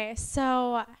okay,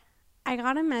 so I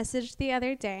got a message the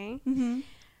other day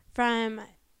from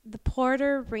the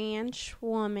Porter Ranch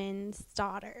woman's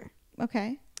daughter.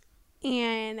 Okay.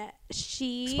 And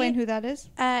she Explain who that is.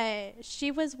 She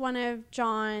was one of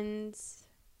John's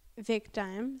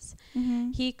victims.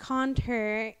 Mm-hmm. He conned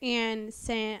her and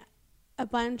sent a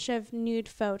bunch of nude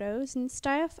photos and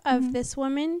stuff of this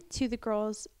woman to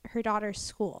her daughter's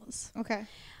schools. Okay.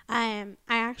 I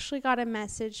actually got a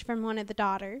message from one of the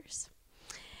daughters,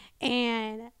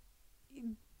 and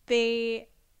she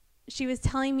was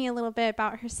telling me a little bit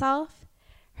about herself.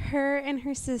 Her and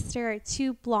her sister are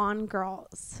two blonde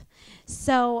girls.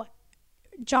 So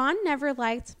John never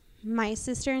liked my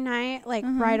sister and I like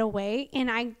right away, and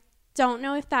I don't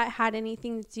know if that had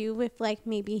anything to do with like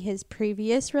maybe his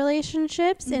previous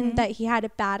relationships and that he had a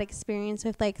bad experience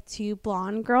with like two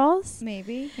blonde girls.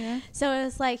 Maybe, yeah. So it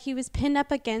was like he was pinned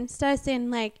up against us, and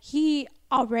like he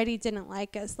already didn't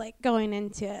like us like going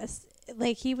into us.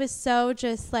 Like he was so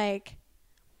just like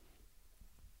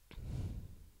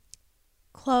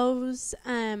close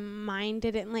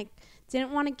minded and like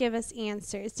didn't want to give us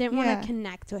answers, didn't want to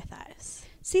connect with us.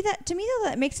 See, that to me though,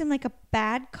 that makes him like a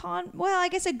bad I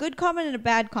guess a good con man and a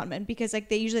bad con man, because like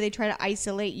they try to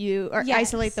isolate you or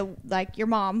isolate the like your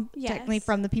mom technically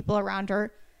from the people around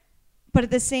her, but at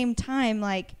the same time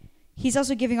like he's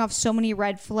also giving off so many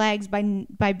red flags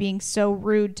by being so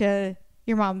rude to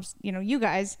your mom's, you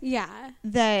guys,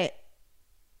 that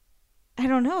I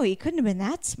don't know, he couldn't have been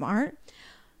that smart.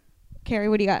 Carrie,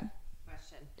 what do you got?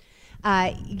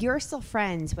 Question. You're still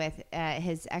friends with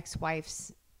his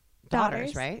ex-wife's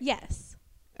daughters, right? Yes.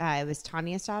 It was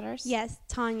Tanya's daughters? Yes,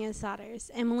 Tanya's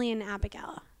daughters, Emily and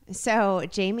Abigail. So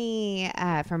Jamie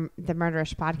from the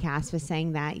Murderish podcast was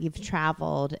saying that you've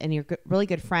traveled and you're really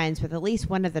good friends with at least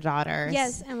one of the daughters.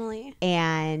 Yes, Emily.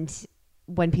 And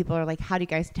when people are like, how do you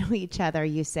guys know each other?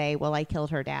 You say, well, I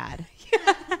killed her dad.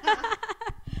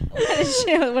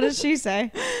 What does she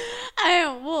say?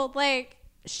 Like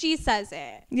she says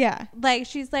it. Yeah. Like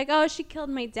she's like, oh, she killed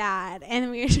my dad,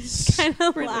 and we were just kind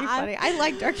of Really funny. I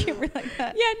like dark humor like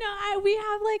that. Yeah, no, we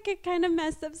have like a kind of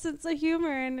messed up sense of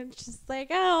humor, and it's just like,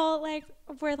 oh, like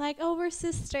we're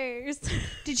sisters.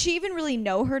 Did she even really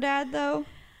know her dad though?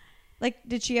 Like,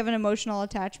 did she have an emotional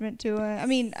attachment to him? I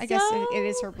mean, I guess it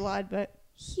is her blood, but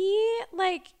he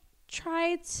like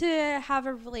tried to have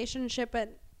a relationship,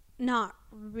 but not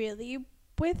really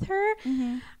with her.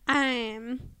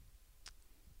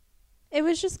 It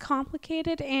was just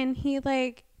complicated, and he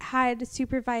like had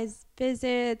supervised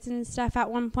visits and stuff at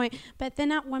one point, but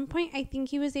then at one point I think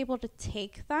he was able to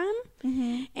take them,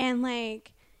 and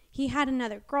like he had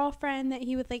another girlfriend that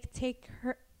he would like take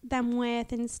them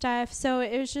with and stuff. So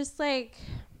it was just like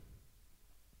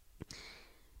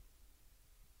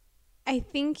I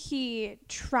think he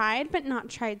tried, but not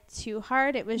tried too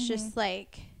hard. It was just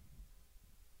like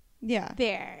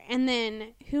there. And then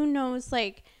who knows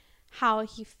like how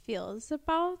he feels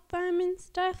about them and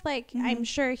stuff. Like I'm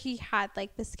sure he had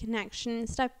like this connection and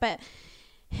stuff, but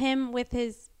him with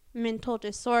his mental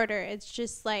disorder, it's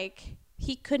just like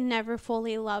he could never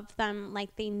fully love them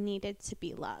like they needed to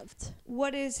be loved.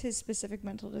 What is his specific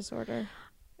mental disorder?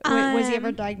 Was he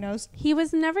ever diagnosed? He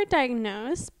was never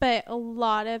diagnosed, but a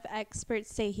lot of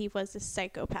experts say he was a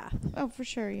psychopath. Oh, for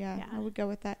sure, yeah. I would go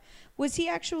with that. Was he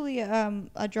actually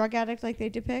a drug addict like they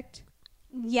depict?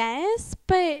 Yes,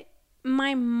 but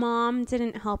my mom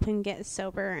didn't help him get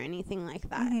sober or anything like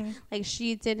that. Like,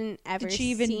 she didn't ever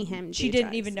see him. She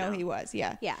didn't even know he was.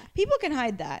 Yeah. People can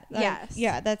hide that. Like, yes.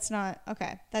 Yeah, that's not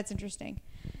okay. That's interesting.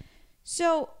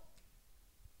 So,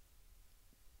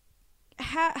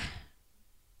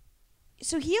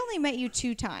 so he only met you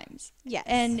 2 times. Yes.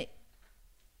 And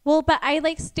well, but I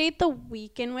like stayed the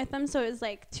weekend with him, so it was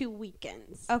like 2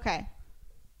 weekends. Okay.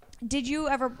 Did you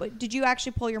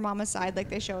actually pull your mom aside like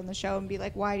they show in the show and be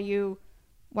like, why do you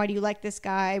like this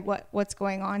guy? What's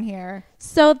going on here?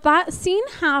 So that scene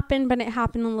happened, but it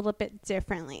happened a little bit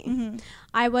differently.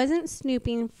 I wasn't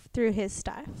snooping through his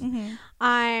stuff.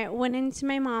 I went into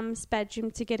my mom's bedroom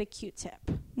to get a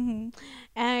Q-tip. And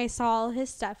I saw all his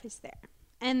stuff is there.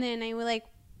 And then I like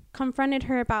confronted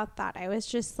her about that. I was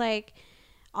just like,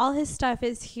 all his stuff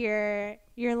is here.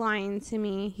 You're lying to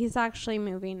me. He's actually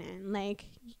moving in. Like,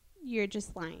 you're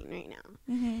just lying right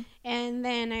now. And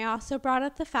then I also brought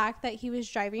up the fact that he was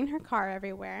driving her car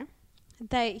everywhere,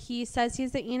 that he says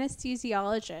he's an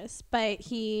anesthesiologist, but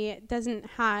he doesn't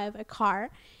have a car.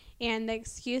 And the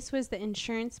excuse was the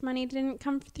insurance money didn't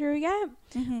come through yet.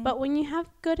 But when you have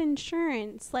good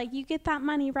insurance, like, you get that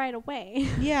money right away.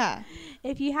 Yeah.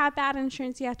 If you have bad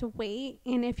insurance, you have to wait.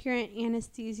 And if you're an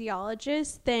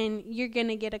anesthesiologist, then you're going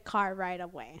to get a car right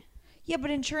away. Yeah,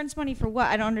 but insurance money for what?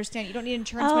 I don't understand. You don't need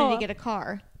insurance money to get a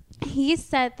car. He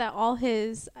said that all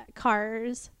his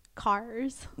cars,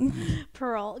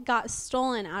 Pearl, got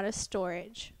stolen out of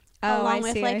storage. Along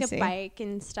with a bike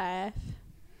and stuff.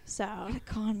 So what a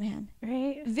con man.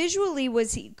 Right? Visually,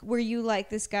 were you like,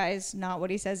 this guy's not what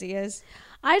he says he is?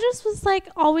 I just was like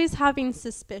always having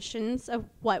suspicions of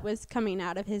what was coming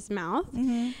out of his mouth,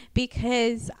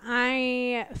 because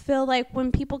I feel like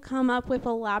when people come up with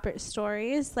elaborate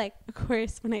stories, like, of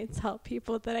course, when I tell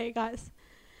people that I got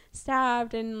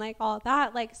stabbed and like all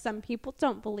that, like, some people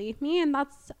don't believe me, and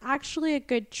that's actually a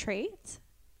good trait,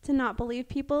 to not believe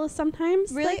people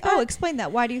sometimes. Really? Like that. Oh, explain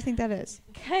that. Why do you think that is?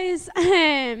 Because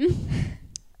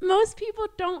most people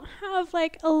don't have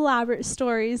like elaborate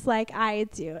stories like I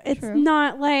do. It's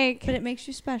not like, but it makes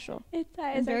you special. It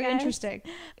does. Very interesting.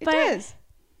 It but does.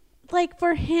 Like,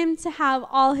 for him to have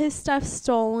all his stuff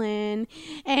stolen,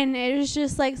 and it was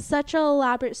just like such an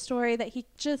elaborate story that he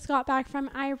just got back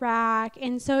from Iraq,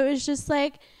 and so it was just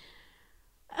like,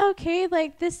 okay,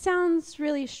 like, this sounds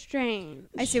really strange.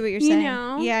 I see what you're saying. You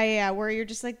know? Yeah. Where you're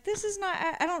just like, this is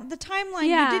not, the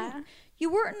timeline. You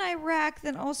weren't in Iraq,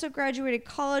 then also graduated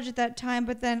college at that time,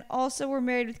 but then also were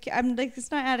married with kids. I'm like,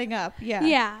 it's not adding up. Yeah.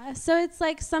 Yeah. So it's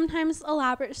like, sometimes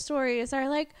elaborate stories are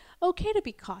like okay to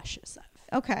be cautious of.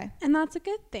 Okay. And that's a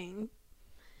good thing.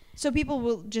 So people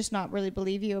will just not really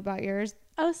believe you about yours?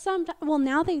 Oh, well,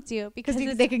 now they do, because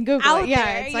they can Google it. Yeah,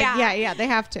 there. it's like, yeah, they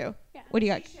have to. Yeah. What do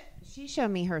you got? She showed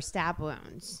me her stab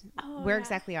wounds. Oh, Where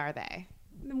exactly are they?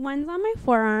 The one's on my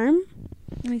forearm.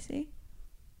 Let me see.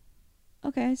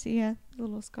 Okay, I see. Yeah, a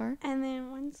little scar. And then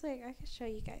one's like, I can show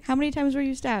you guys. How many times were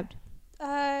you stabbed?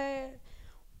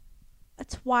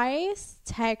 Twice,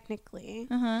 technically.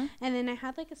 Uh-huh. And then I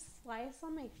had like a slice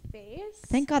on my face.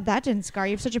 Thank God that didn't scar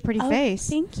you. You have such a pretty face.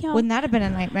 Thank you. Wouldn't that have been a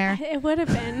nightmare? It would have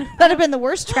been. That'd have been the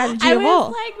worst strategy of all. I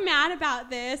was like mad about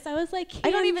this. I was like,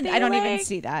 I don't even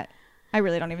see that. I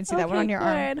really don't even see that one on your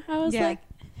arm. I was like,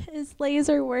 is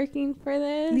laser working for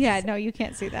this? Yeah, no, you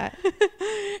can't see that.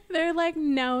 They're like,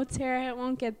 no, Terra, it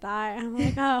won't get that. I'm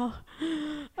like, oh,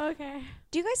 okay.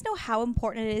 Do you guys know how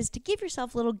important it is to give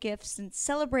yourself little gifts and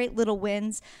celebrate little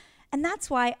wins? And that's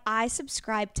why I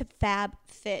subscribe to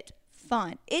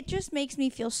FabFitFun. It just makes me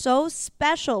feel so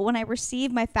special when I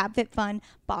receive my FabFitFun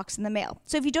box in the mail.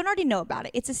 So if you don't already know about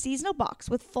it, it's a seasonal box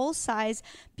with full-size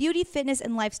beauty, fitness,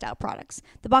 and lifestyle products.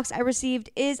 The box I received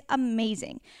is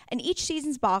amazing. And each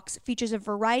season's box features a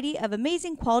variety of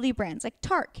amazing quality brands like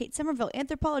Tarte, Kate Somerville,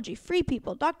 Anthropologie, Free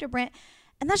People, Dr. Brandt,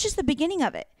 and that's just the beginning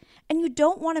of it. And you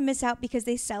don't want to miss out because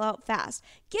they sell out fast.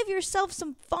 Give yourself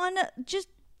some fun, just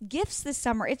gifts this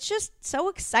summer. It's just so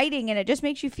exciting, and it just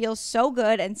makes you feel so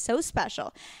good and so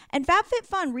special. And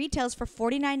FabFitFun retails for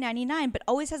 $49.99, but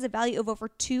always has a value of over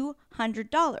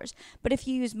 $200. But if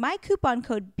you use my coupon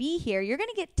code BEHERE, you're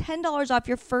going to get $10 off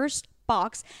your first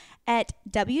box at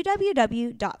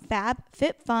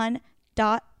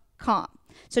www.fabfitfun.com.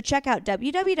 So check out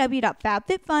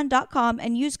www.fabfitfun.com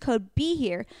and use code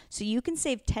BEHERE so you can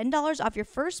save $10 off your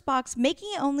first box, making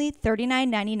it only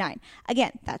 $39.99.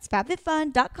 Again, that's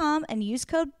fabfitfun.com and use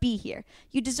code BEHERE.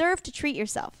 You deserve to treat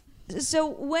yourself. So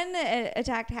when the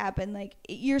attack happened, like,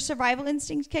 your survival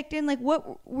instincts kicked in, like,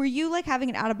 what were you, like, having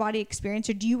an out-of-body experience,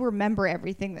 or do you remember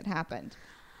everything that happened?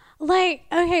 Like,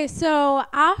 okay, so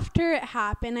after it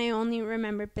happened, I only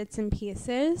remember bits and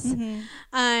pieces.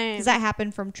 Does that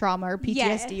happen from trauma or PTSD,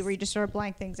 yes. where you just sort of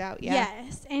blank things out? Yeah.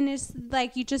 Yes, and it's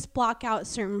like you just block out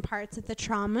certain parts of the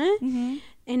trauma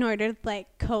in order to,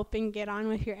 like, cope and get on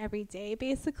with your everyday,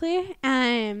 basically.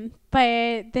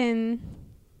 But then,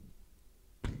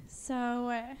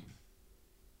 so...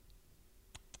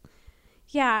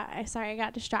 yeah, sorry, I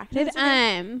got distracted.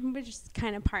 Which is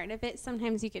kind of part of it.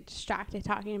 Sometimes you get distracted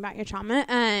talking about your trauma.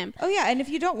 Oh yeah, and if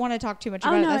you don't want to talk too much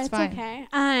about it, that's fine. Okay.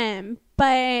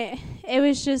 But it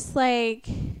was just like,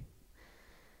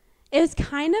 it was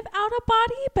kind of out of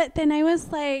body, but then I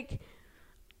was like,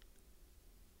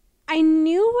 I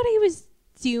knew what I was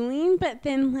doing, but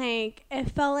then, like,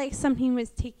 it felt like something was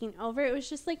taking over. It was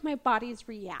just like my body's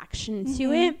reaction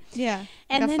to it. Yeah,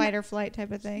 and like a then, fight or flight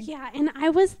type of thing. Yeah, and I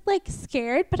was, like,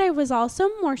 scared, but I was also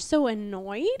more so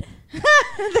annoyed.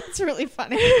 That's really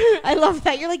funny. I love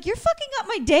that. You're like, you're fucking up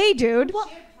my day, dude. Well,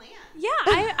 yeah,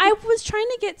 I was trying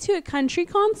to get to a country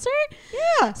concert.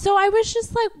 Yeah. So I was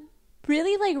just like,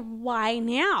 really, like, why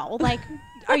now? Like,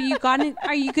 are you gonna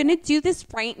do this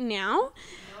right now?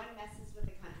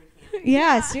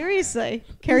 Yeah, seriously.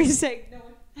 Carrie's saying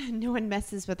no one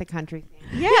messes with the country thing.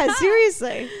 Yeah,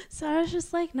 seriously. So I was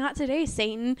just like, not today,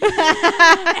 Satan.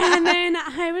 And then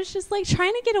I was just like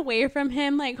trying to get away from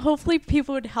him. Like, hopefully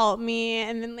people would help me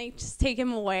and then, like, just take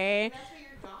him away. That's where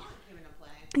your dog came into play.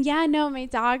 Yeah, no, my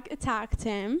dog attacked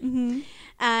him.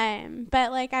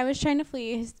 But, like, I was trying to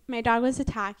flee. My dog was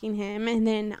attacking him, and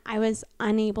then I was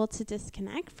unable to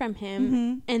disconnect from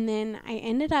him. And then I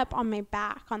ended up on my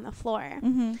back on the floor.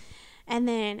 And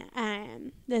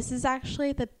then this is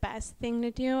actually the best thing to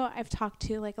do. I've talked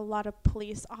to, like, a lot of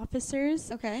police officers.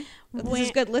 Okay. This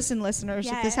is good. Listen, listeners,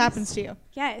 if this happens to you.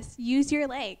 Yes. Use your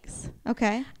legs.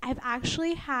 Okay. I've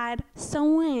actually had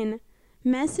someone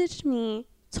message me,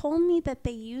 told me that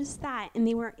they used that and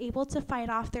they were able to fight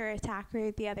off their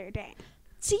attacker the other day.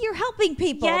 See, you're helping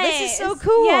people. Yes. This is so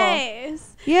cool.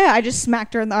 Yes. Yeah, I just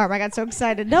smacked her in the arm. I got so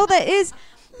excited. No, but,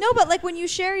 like, when you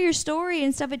share your story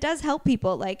and stuff, it does help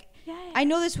people. Like, I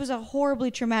know this was a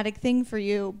horribly traumatic thing for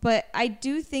you, but I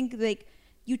do think, like,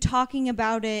 you talking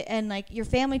about it and, like, your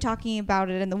family talking about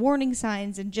it and the warning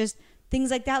signs and just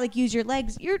things like that, like, use your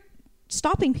legs, you're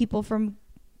stopping people from,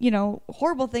 you know,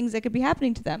 horrible things that could be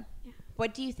happening to them. Yeah.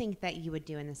 What do you think that you would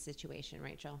do in this situation,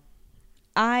 Rachel?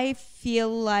 I feel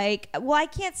like, well, I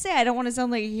can't say. I don't want to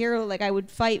sound like a hero, like I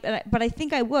would fight, but I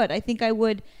think I would. I think I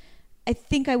would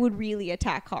really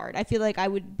attack hard. I feel like I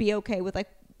would be okay with, like,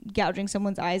 gouging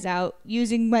someone's eyes out,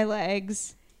 using my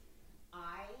legs.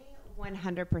 I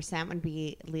 100% would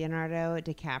be Leonardo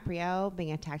DiCaprio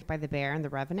being attacked by the bear in The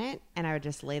Revenant, and I would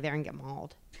just lay there and get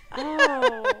mauled.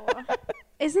 Oh.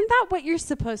 Isn't that what you're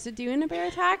supposed to do in a bear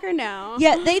attack, or no?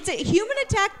 Yeah, it's a human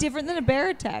attack different than a bear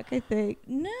attack, I think.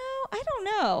 No, I don't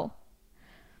know.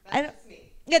 That's just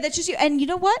me. Yeah, that's just you. And you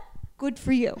know what? Good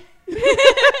for you.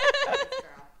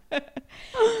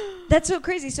 That's so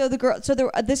crazy. So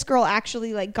this girl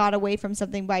actually, like, got away from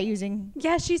something by using.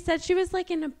 Yeah, she said she was, like,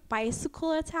 in a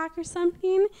bicycle attack or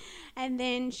something, and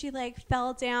then she, like,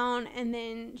 fell down, and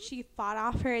then she fought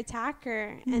off her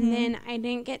attacker, and then I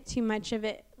didn't get too much of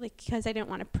it, like, because I didn't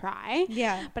want to pry.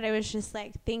 Yeah. But I was just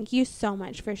like, thank you so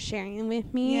much for sharing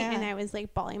with me. Yeah. And I was,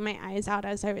 like, bawling my eyes out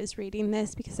as I was reading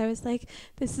this, because I was like,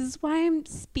 this is why I'm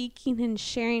speaking and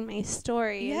sharing my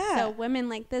story. Yeah. So women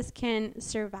like this can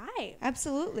survive.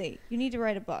 Absolutely. You need to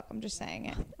write a book. I'm just saying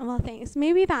it. Well, thanks.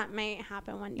 Maybe that might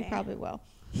happen one day. You probably will.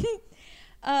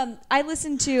 I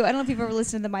listened to, I don't know if you've ever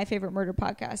listened to the My Favorite Murder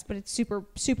podcast, but it's super,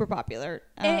 super popular.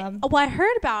 Well, I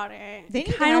heard about it. They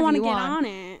kind of want to get on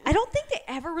it. I don't think they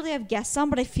ever really have guests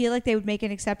on, but I feel like they would make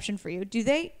an exception for you. Do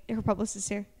they? Her publicist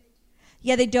here.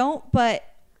 Yeah, they don't, but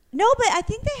no, but I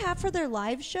think they have for their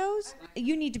live shows.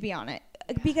 You need to be on it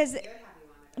because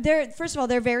they're, first of all,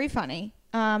 they're very funny.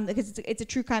 Because it's a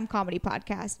true crime comedy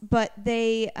podcast, but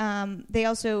they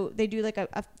also do, like,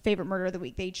 a favorite murder of the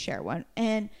week. They each share one,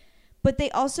 but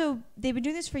they've been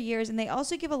doing this for years, and they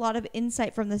also give a lot of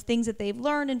insight from the things that they've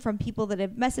learned and from people that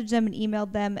have messaged them and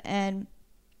emailed them. And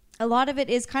a lot of it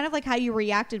is kind of like how you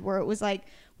reacted, where it was like,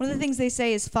 one of the things they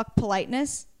say is fuck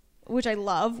politeness, which I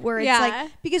love, where it's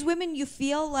like, because women, you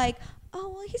feel like, oh,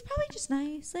 well, he's probably just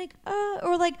nice. Like,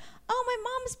 or like, oh, my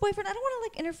mom's boyfriend, I don't want to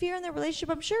like interfere in their relationship.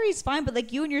 I'm sure he's fine. But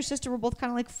like, you and your sister were both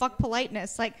kind of like, fuck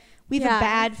politeness. Like, we have a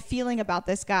bad feeling about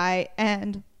this guy.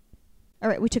 And all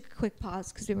right, we took a quick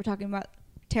pause because we were talking about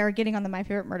Terra getting on the My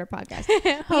Favorite Murder podcast.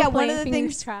 Yeah, one of the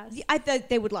things, I thought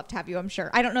they would love to have you, I'm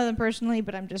sure. I don't know them personally,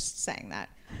 but I'm just saying that.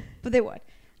 But they would.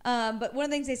 But one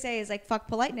of the things they say is like, fuck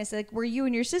politeness. Like, where you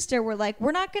and your sister were like,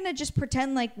 we're not going to just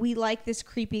pretend like we like this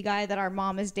creepy guy that our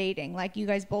mom is dating. Like, you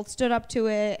guys both stood up to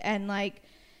it. And like,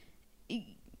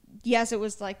 yes, it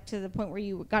was like to the point where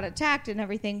you got attacked and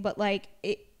everything. But like,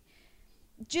 it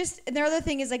just, and the other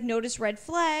thing is like, notice red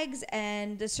flags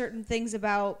and the certain things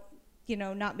about, you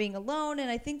know, not being alone. And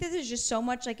I think that there's just so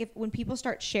much, like, when people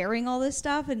start sharing all this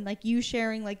stuff and like you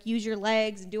sharing, like, use your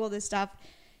legs and do all this stuff,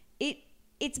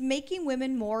 it's making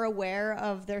women more aware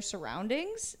of their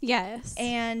surroundings. Yes.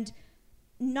 And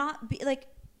not be like,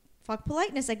 fuck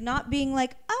politeness, like not being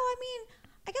like, oh, I mean,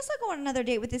 I guess I'll go on another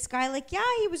date with this guy. Like, yeah,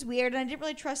 he was weird and I didn't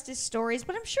really trust his stories,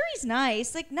 but I'm sure he's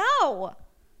nice. Like, no.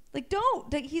 Like,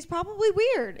 don't. Like, he's probably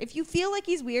weird. If you feel like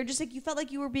he's weird, just like you felt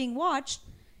like you were being watched,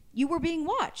 you were being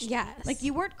watched. Yes. Like,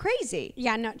 you weren't crazy.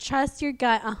 Yeah, no, trust your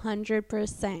gut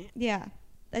 100%. Yeah.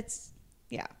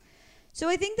 Yeah. So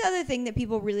I think the other thing that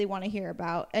people really want to hear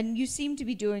about, and you seem to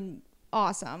be doing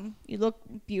awesome. You look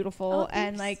beautiful,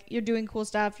 and like you're doing cool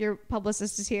stuff. Your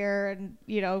publicist is here, and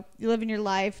you know, you're living your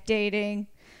life, dating.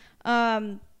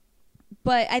 But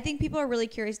I think people are really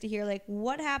curious to hear like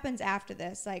what happens after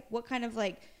this, like what kind of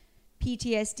like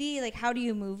PTSD, like how do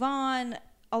you move on,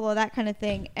 all of that kind of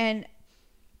thing. And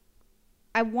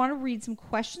I want to read some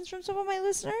questions from some of my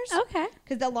listeners. Okay.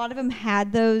 Because a lot of them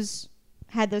had those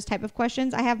type of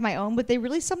questions. I have my own, but they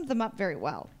really summed them up very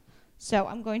well. So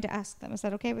I'm going to ask them. Is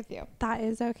that okay with you? That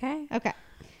is okay. Okay.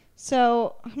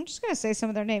 So I'm just going to say some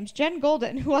of their names. Jen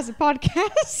Golden, who has a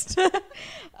podcast.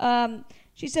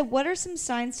 She said, what are some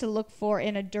signs to look for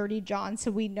in a dirty John so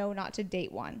we know not to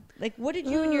date one? Like, what did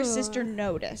you and your sister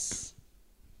notice?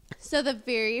 So the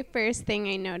very first thing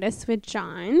I noticed with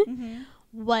John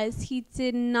was he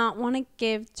did not want to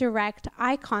give direct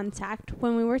eye contact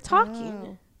when we were talking.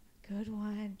 Oh. Good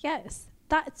one. Yes,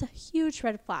 that's a huge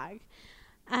red flag.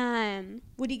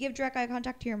 Would he give direct eye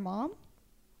contact to your mom?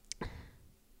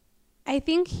 I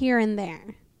think here and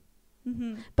there,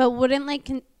 but wouldn't like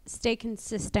stay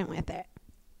consistent with it.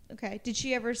 Okay. Did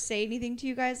she ever say anything to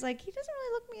you guys like, he doesn't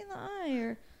really look me in the eye,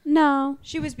 or no?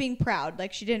 She was being proud,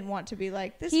 like she didn't want to be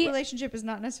like, this relationship is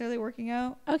not necessarily working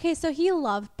out. Okay, so he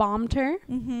love bombed her,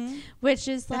 which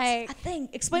is That's like a thing.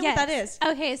 Explain what that is.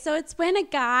 Okay, so it's when a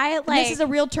guy like, and this is a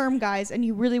real term, guys, and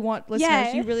you really want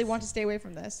listeners, you really want to stay away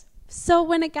from this. So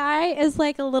when a guy is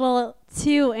like a little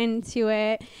too into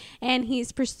it and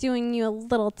he's pursuing you a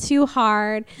little too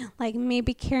hard, like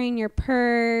maybe carrying your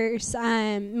purse,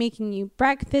 making you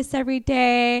breakfast every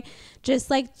day, just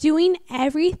like doing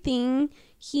everything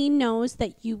he knows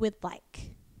that you would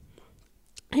like,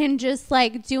 and just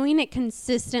like doing it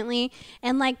consistently,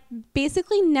 and like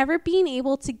basically never being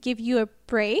able to give you a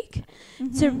break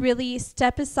to really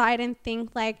step aside and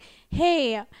think like,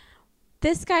 hey,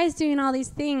 this guy's doing all these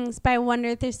things, but I wonder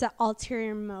if there's an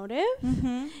ulterior motive.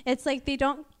 It's like they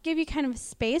don't give you kind of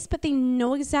space, but they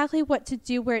know exactly what to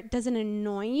do where it doesn't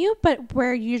annoy you, but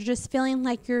where you're just feeling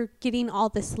like you're getting all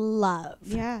this love.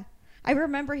 Yeah. I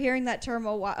remember hearing that term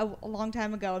a long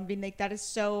time ago and being like, that is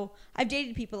so... I've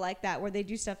dated people like that where they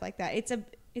do stuff like that.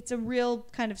 It's a real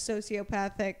kind of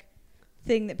sociopathic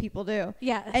thing that people do.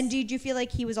 Yes. And did you feel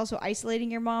like he was also isolating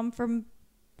your mom from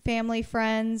family,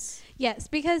 friends? Yes,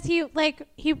 because he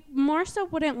more so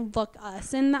wouldn't look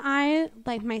us in the eye,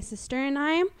 like my sister and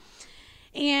I.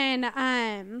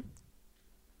 And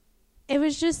it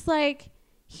was just like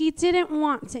he didn't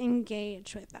want to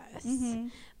engage with us.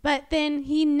 But then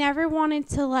he never wanted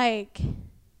to like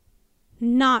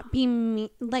not be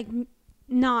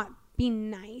not be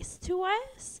nice to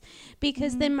us,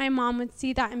 because then my mom would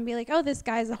see that and be like, oh, this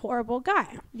guy's a horrible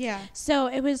guy. Yeah. So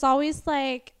it was always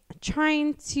like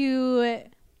trying to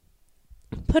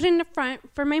put in the front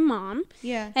for my mom.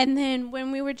 Yeah. And then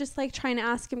when we were just like trying to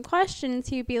ask him questions,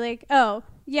 he'd be like, oh,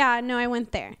 yeah, no, I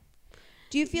went there.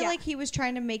 Do you feel like he was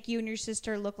trying to make you and your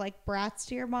sister look like brats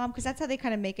to your mom? Because that's how they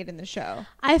kind of make it in the show.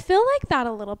 I feel like that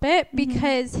a little bit,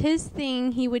 because his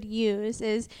thing he would use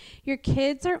is, your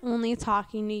kids are only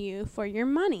talking to you for your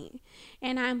money.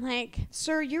 And I'm like,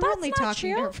 sir, you're only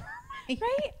talking to her for money.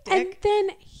 Right? And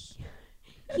then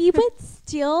he would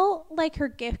steal like her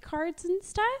gift cards and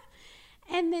stuff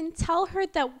and then tell her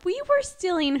that we were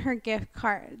stealing her gift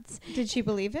cards. Did she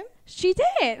believe him? She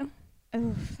did.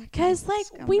 Because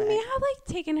Like we may have like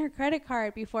taken her credit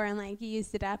card before and like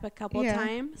used it up a couple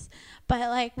times, but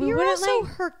like we wouldn't also like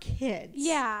her kids.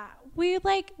 Yeah, we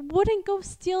like wouldn't go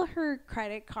steal her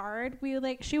credit card. We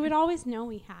like she would always know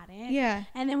we had it. Yeah.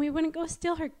 And then we wouldn't go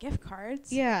steal her gift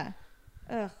cards. Yeah.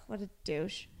 Ugh, what a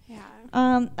douche.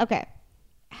 Yeah. Okay.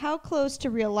 How close to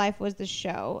real life was the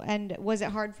show, and was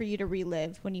it hard for you to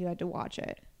relive when you had to watch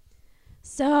it?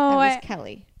 So That was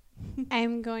Kelly.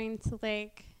 I'm going to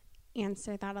like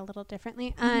answer that a little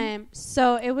differently.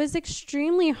 So it was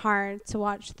extremely hard to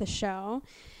watch the show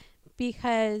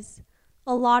because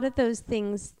a lot of those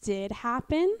things did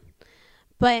happen,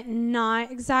 but not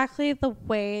exactly the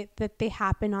way that they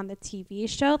happen on the TV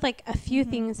show. Like a few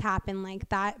things happen like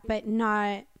that, but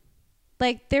not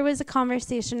like there was a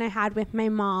conversation I had with my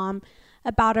mom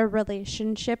about a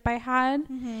relationship I had,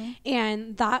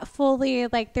 and that fully,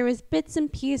 like, there was bits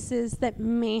and pieces that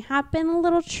may have been a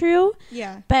little true,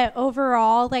 but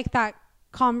overall, like, that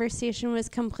conversation was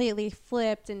completely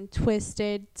flipped and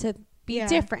twisted to be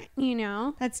different, you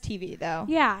know? That's TV, though.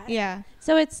 Yeah.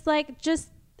 So it's like just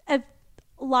a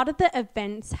lot of the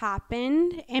events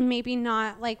happened, and maybe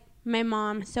not like my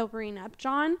mom sobering up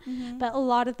John, but a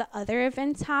lot of the other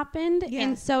events happened,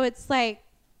 and so it's like,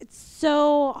 it's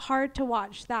so hard to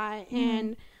watch that.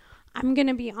 And I'm going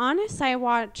to be honest, I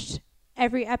watched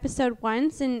every episode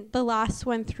once and the last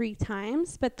one 3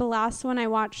 times. But the last one I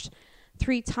watched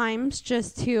 3 times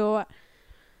just to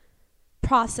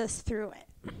process through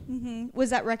it. Was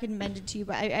that recommended to you?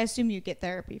 But I assume you get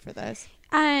therapy for this.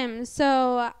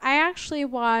 So I actually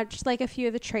watched like a few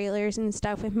of the trailers and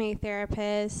stuff with my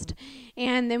therapist,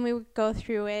 and then we would go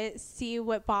through it, see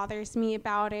what bothers me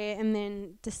about it, and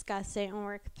then discuss it and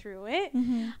work through it.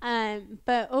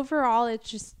 But overall, it's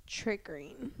just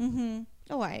triggering.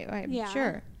 Oh, I'm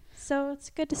sure. So it's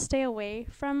good to stay away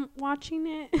from watching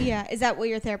it. Yeah. Is that what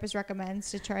your therapist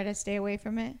recommends, to try to stay away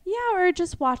from it? Yeah, or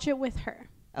just watch it with her.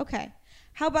 Okay.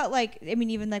 How about like, I mean,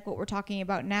 even like what we're talking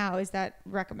about now, is that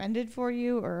recommended for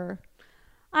you, or?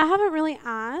 I haven't really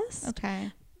asked.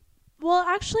 Okay. Well,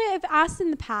 actually, I've asked in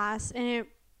the past, and it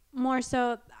more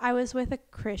so, I was with a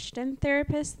Christian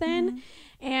therapist then,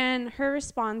 and her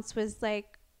response was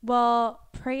like, well,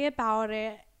 pray about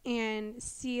it and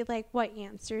see like what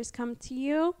answers come to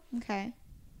you. Okay.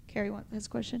 Carrie wants this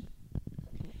question.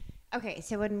 Okay,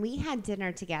 so when we had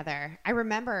dinner together, I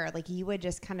remember like you would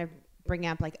just kind of bring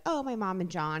up like, oh, my mom and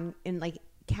John, in like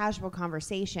casual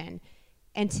conversation.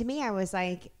 And to me, I was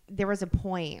like, there was a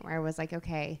point where I was like,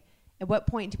 okay, at what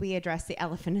point do we address the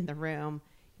elephant in the room?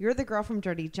 You're the girl from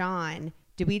Dirty John.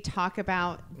 Do we talk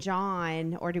about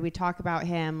John, or do we talk about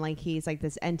him like he's like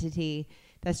this entity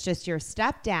that's just your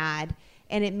stepdad?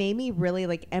 And it made me really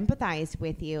like empathize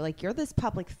with you. Like, you're this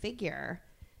public figure.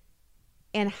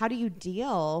 And how do you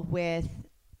deal with,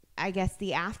 I guess,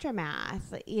 the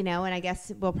aftermath, you know? And I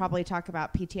guess we'll probably talk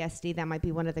about PTSD. That might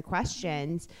be one of the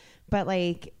questions. But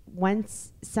like,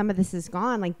 once some of this is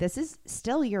gone, like, this is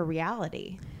still your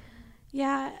reality.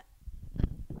 Yeah.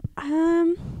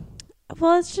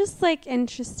 Well, it's just like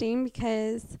interesting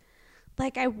because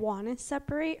like I want to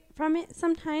separate from it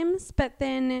sometimes, but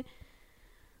then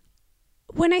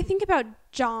when I think about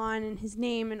John and his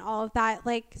name and all of that,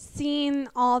 like seeing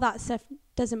all that stuff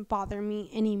doesn't bother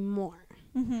me anymore.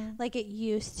 Like it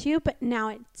used to, but now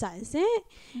it doesn't.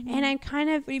 And I'm kind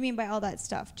of... What do you mean by all that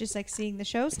stuff? Just like seeing the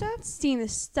show stuff? Seeing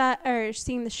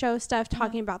the show stuff,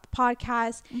 talking about the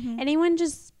podcast, anyone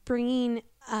just bringing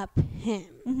up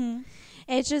him.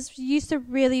 It just used to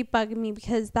really bug me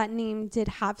because that name did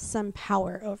have some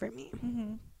power over me.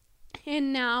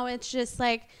 And now it's just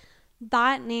like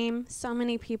that name, so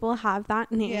many people have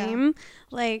that name.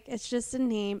 Like, it's just a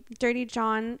name. Dirty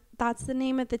John, that's the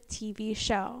name of the TV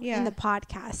show and the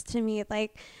podcast to me.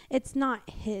 Like, it's not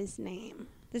his name.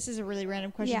 This is a really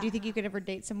random question. Do you think you could ever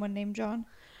date someone named John?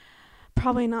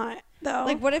 Probably not, though.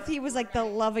 Like, what if he was like the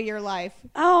love of your life?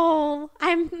 Oh,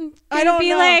 I don't be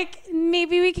know. like,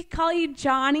 maybe we could call you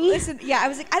Johnny. Listen, I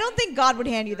was like, I don't think God would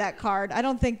hand you that card. I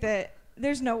don't think that...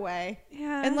 There's no way.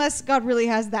 Yeah. Unless God really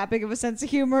has that big of a sense of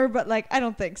humor, but like, I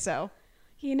don't think so.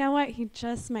 You know what? He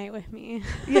just might with me.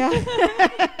 Yeah.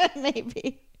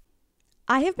 Maybe.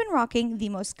 I have been rocking the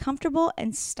most comfortable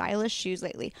and stylish shoes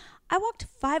lately. I walked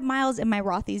 5 miles in my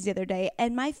Rothy's the other day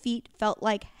and my feet felt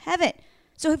like heaven.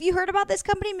 So have you heard about this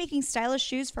company making stylish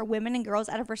shoes for women and girls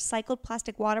out of recycled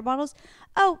plastic water bottles?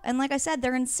 Oh, and like I said,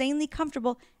 they're insanely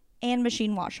comfortable and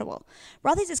machine washable.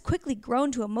 Rothy's has quickly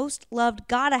grown to a most loved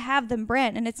gotta have them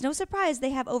brand, and it's no surprise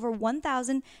they have over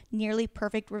 1,000 nearly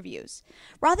perfect reviews.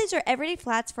 Rothy's are everyday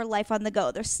flats for life on the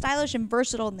go. They're stylish and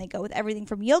versatile, and they go with everything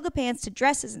from yoga pants to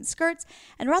dresses and skirts,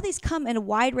 and Rothy's come in a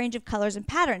wide range of colors and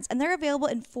patterns, and they're available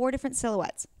in 4 different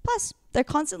silhouettes. Plus, they're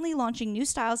constantly launching new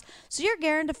styles, so you're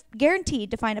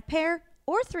guaranteed to find a pair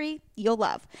or 3 you'll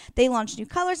love. They launch new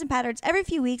colors and patterns every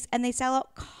few weeks, and they sell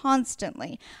out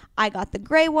constantly. I got the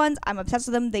gray ones. I'm obsessed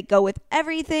with them. They go with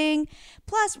everything.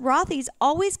 Plus, Rothy's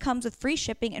always comes with free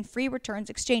shipping and free returns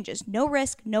exchanges. No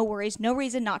risk, no worries, no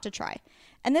reason not to try.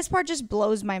 And this part just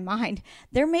blows my mind.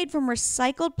 They're made from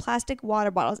recycled plastic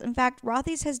water bottles. In fact,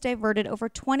 Rothy's has diverted over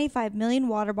 25 million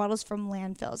water bottles from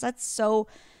landfills. That's so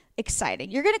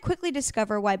exciting. You're going to quickly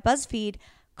discover why BuzzFeed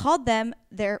called them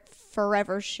their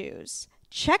forever shoes.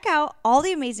 Check out all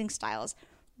the amazing styles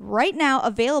right now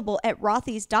available at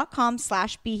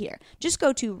rothys.com/behere. Just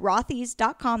go to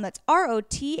rothys.com, that's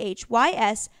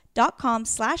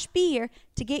rothys.com/behere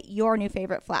to get your new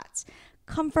favorite flats.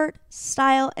 Comfort,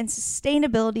 style, and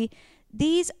sustainability,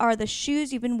 these are the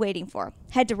shoes you've been waiting for.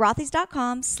 Head to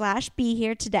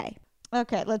rothys.com/behere today.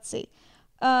 Okay, let's see.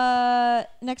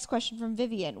 Next question from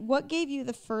Vivian. What gave you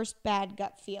the first bad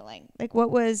gut feeling? Like,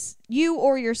 what was you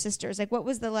or your sisters? Like, what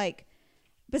was the, like,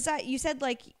 besides, you said,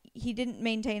 like, he didn't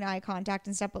maintain eye contact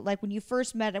and stuff, but, like, when you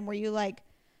first met him, were you, like,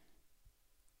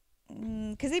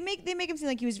 because they make him seem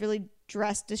like he was really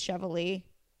dressed dishevelly.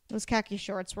 Those khaki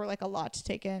shorts were, like, a lot to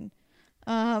take in.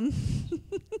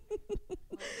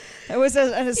 It was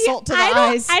an assault to the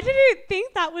eyes. I didn't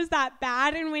think that was that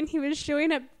bad, and when he was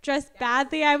showing up dressed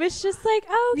badly, I was just like,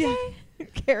 oh, okay. Yeah.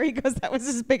 Carrie goes, that was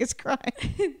his biggest crime.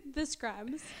 The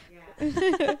scrubs.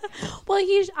 Yeah. Well,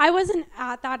 I wasn't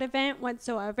at that event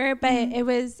whatsoever, but it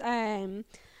was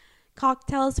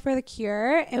Cocktails for the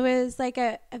Cure. It was like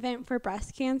a event for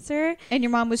breast cancer. And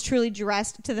your mom was truly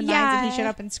dressed to the nines, and he showed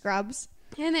up in scrubs.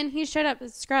 And then he showed up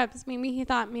with scrubs. Maybe he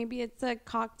thought maybe it's a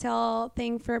cocktail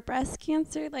thing for breast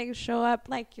cancer. Like, show up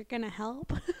like you're going to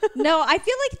help. No, I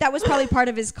feel like that was probably part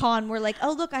of his con. We're like,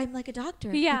 oh, look, I'm like a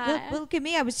doctor. Yeah. Look at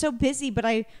me. I was so busy, but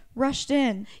I rushed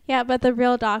in. Yeah, but the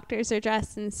real doctors are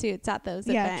dressed in suits at those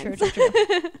events. Yeah,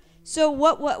 true. So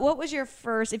what was your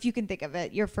first, if you can think of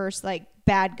it, your first, like,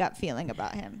 bad gut feeling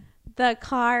about him? The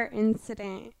car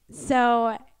incident.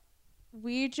 So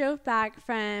we drove back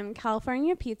from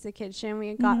California Pizza Kitchen.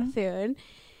 We got food,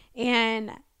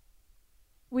 and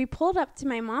we pulled up to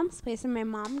my mom's place, and my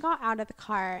mom got out of the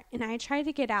car, and I tried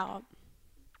to get out,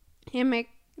 and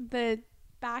the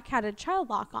back had a child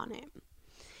lock on it.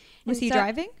 Was he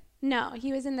driving? No,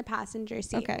 he was in the passenger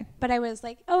seat. Okay. But I was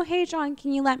like, oh, hey, John,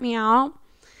 can you let me out?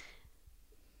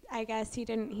 I guess he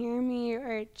didn't hear me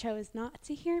or chose not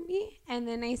to hear me. And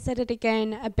then I said it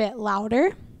again a bit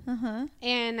louder.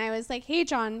 And I was like, hey,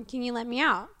 John, can you let me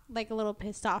out? Like, a little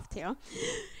pissed off, too.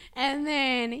 And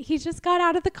then he just got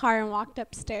out of the car and walked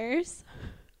upstairs.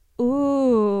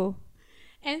 Ooh.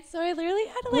 And so I literally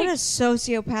had to, what a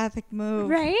sociopathic move.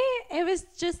 Right? It was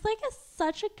just, like,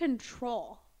 such a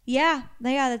control. Yeah,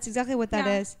 that's exactly what that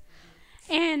is.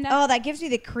 And that gives me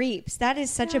the creeps. That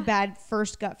is such a bad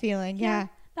first gut feeling. Yeah.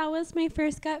 That was my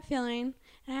first gut feeling.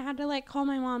 And I had to, like, call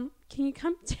my mom, can you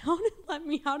come down and let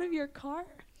me out of your car?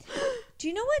 Do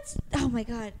you know what's, oh my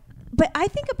God. But I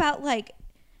think about, like,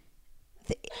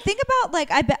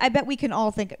 I bet we can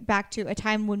all think back to a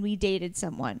time when we dated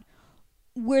someone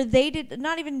where they did,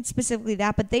 not even specifically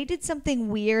that, but they did something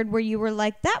weird where you were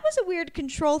like, that was a weird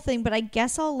control thing, but I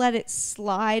guess I'll let it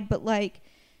slide. But, like,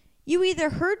 you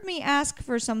either heard me ask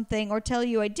for something or tell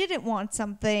you I didn't want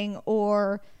something,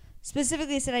 or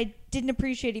specifically said I didn't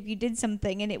appreciate if you did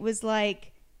something, and it was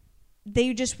like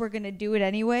they just were going to do it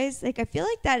anyways. Like, I feel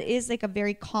like that is, like, a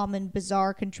very common,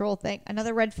 bizarre control thing.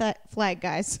 Another red flag,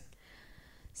 guys.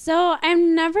 So I've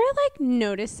never, like,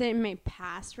 noticed it in my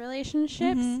past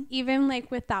relationships. Even,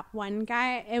 like, with that one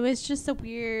guy, it was just a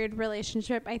weird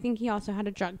relationship. I think he also had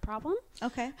a drug problem.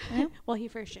 Okay. Yeah. Well, he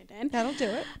for sure did. That'll do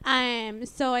it.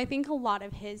 So I think a lot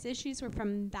of his issues were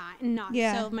from that, and not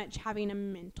so much having a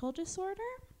mental disorder.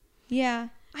 Yeah.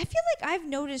 I feel like I've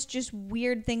noticed just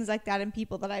weird things like that in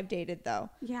people that I've dated, though.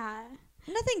 Yeah.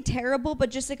 Nothing terrible, but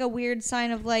just, like, a weird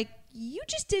sign of, like, you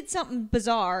just did something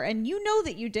bizarre, and you know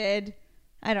that you did.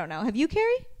 I don't know. Have you,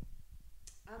 Carrie?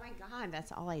 Oh, my God.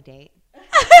 That's all I date.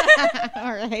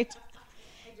 All right.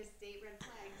 I just date red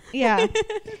flags.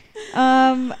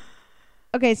 Yeah.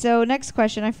 Okay, so next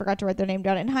question. I forgot to write their name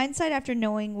down. In hindsight, after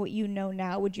knowing what you know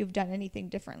now, would you have done anything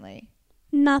differently?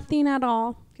 Nothing at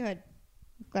all. Good.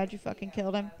 Glad you fucking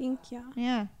killed him. Thank you.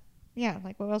 Yeah. Yeah,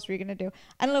 like, what else were you going to do?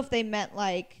 I don't know if they meant,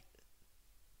 like,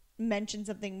 mention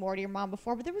something more to your mom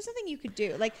before, but there was nothing you could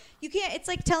do. Like, you can't, it's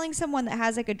like telling someone that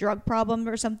has like a drug problem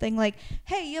or something like,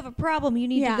 hey, you have a problem, you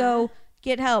need to go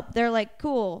get help. They're like,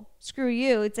 cool, screw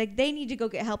you. It's like they need to go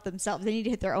get help themselves. They need to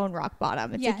hit their own rock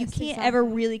bottom. It's like you can't ever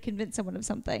really convince someone of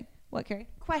something. What, Carrie?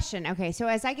 Question. Okay, so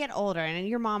as I get older, and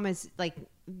your mom is like,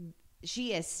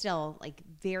 she is still like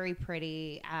very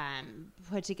pretty,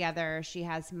 put together. She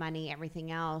has money,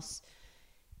 everything else.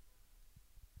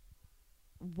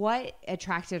 What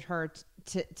attracted her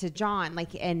to John? Like,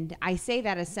 and I say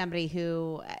that as somebody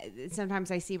who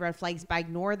sometimes I see red flags, but I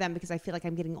ignore them because I feel like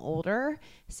I'm getting older.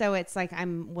 So it's like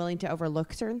I'm willing to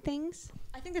overlook certain things.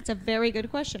 I think that's a very good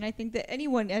question. I think that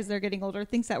anyone as they're getting older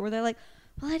thinks that, where they're like,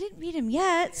 well, I didn't meet him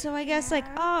yet, so I guess like,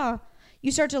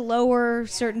 you start to lower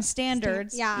certain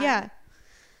standards. Yeah.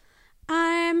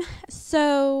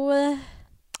 So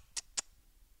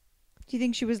do you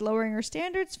think she was lowering her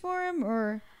standards for him,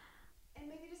 or? And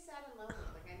maybe just sad and lonely.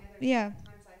 Like I know there's Yeah.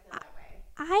 times I feel that way.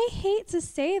 I hate to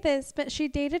say this, but she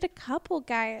dated a couple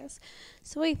guys.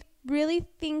 So I really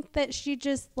think that she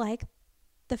just liked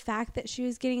the fact that she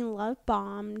was getting love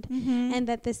bombed and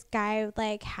that this guy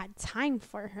like had time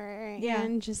for her. Yeah.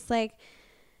 And just like,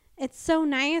 it's so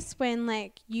nice when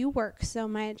like you work so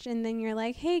much and then you're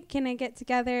like, hey, can I get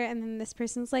together? And then this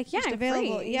person's like, yeah, Just I'm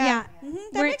available. free. Yeah.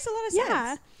 That makes a lot of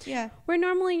sense. Yeah. Where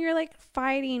normally you're like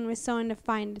fighting with someone to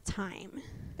find a time.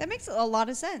 That makes a lot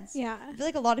of sense. Yeah. I feel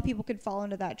like a lot of people could fall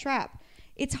into that trap.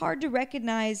 It's hard to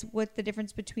recognize what the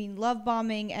difference between love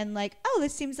bombing and like, oh,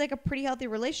 this seems like a pretty healthy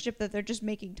relationship that they're just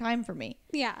making time for me.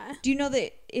 Yeah. Do you know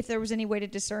that if there was any way to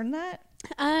discern that?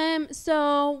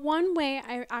 So one way,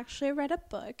 I actually read a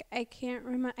book. I can't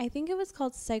remember. I think it was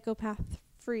called Psychopath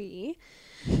Free.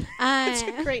 That's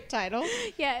a great title.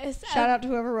 Yes. Shout out to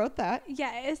whoever wrote that.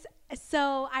 Yes.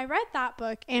 So I read that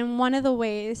book, and one of the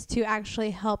ways to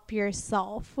actually help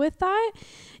yourself with that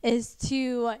is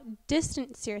to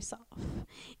distance yourself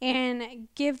and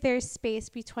give their space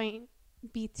between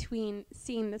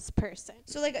seeing this person.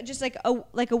 So like just like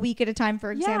a week at a time, for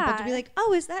example, to be like,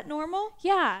 oh, is that normal?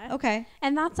 Yeah. Okay.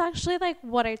 And that's actually like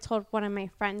what I told one of my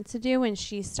friends to do when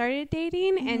she started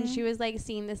dating, and she was like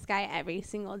seeing this guy every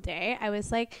single day. I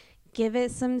was like, give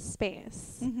it some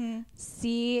space.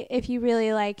 See if you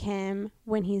really like him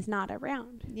when he's not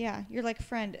around. Yeah. You're like,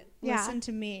 friend, Yeah. listen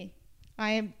to me.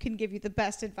 Can give you the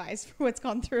best advice for what's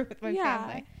gone through with my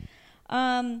family.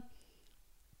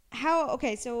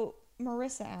 So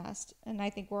Marissa asked, and I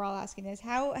think we're all asking this,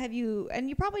 how have you, and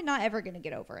you're probably not ever going to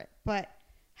get over it, but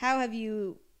how have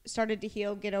you started to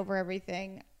heal, get over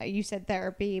everything? You said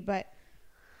therapy, but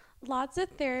Lots of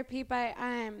therapy, but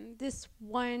this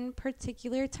one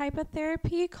particular type of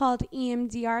therapy called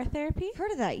EMDR therapy. I've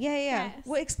heard of that. Yeah. Yes.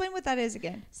 Well, explain what that is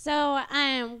again. So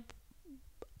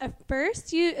at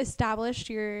first you establish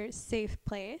your safe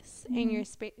place and your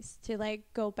space to like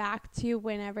go back to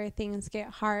whenever things get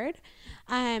hard,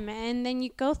 and then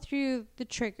you go through the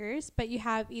triggers, but you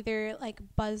have either like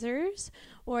buzzers,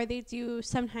 or they do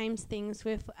sometimes things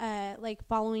with like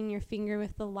following your finger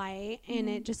with the light, and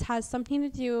it just has something to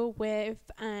do with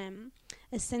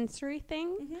a sensory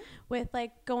thing, with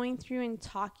like going through and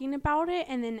talking about it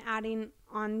and then adding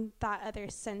on that other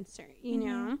sensor, you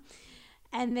know.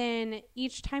 And then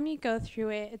each time you go through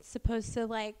it, it's supposed to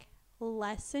like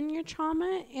lessen your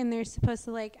trauma, and they're supposed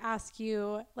to like ask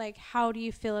you like, how do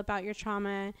you feel about your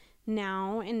trauma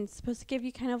now? And it's supposed to give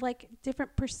you kind of like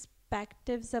different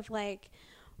perspectives of like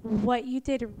what you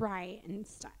did right and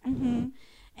stuff.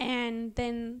 And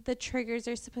then the triggers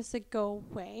are supposed to go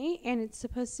away, and it's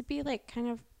supposed to be like kind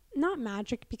of not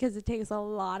magic because it takes a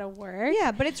lot of work.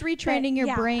 Yeah, but it's retraining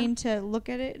your brain to look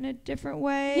at it in a different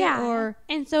way. Yeah.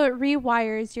 And so it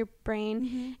rewires your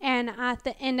brain. And at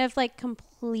the end of like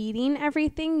completing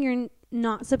everything, you're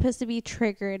not supposed to be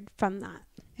triggered from that.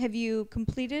 Have you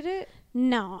completed it?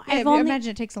 No. I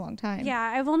imagine it takes a long time. Yeah,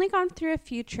 I've only gone through a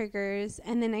few triggers,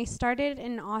 and then I started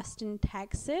in Austin,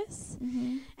 Texas,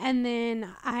 and then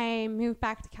I moved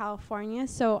back to California,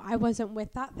 so I wasn't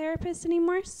with that therapist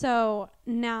anymore. So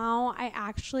now I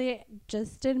actually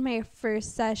just did my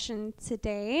first session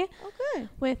today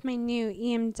with my new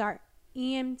EMDR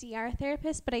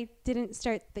therapist, but I didn't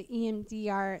start the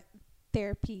EMDR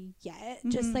therapy yet.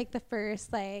 Just like the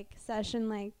first like session,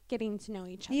 like getting to know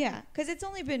each other. Yeah, because it's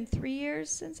only been 3 years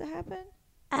since it happened.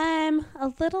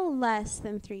 A little less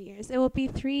than 3 years. It will be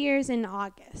 3 years in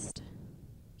August.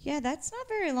 Yeah, that's not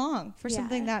very long for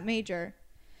something that major.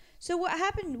 So what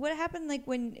happened like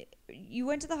when you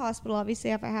went to the hospital, obviously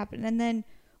after it happened, and then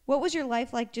what was your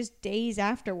life like just days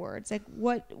afterwards? Like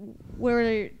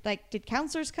did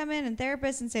counselors come in and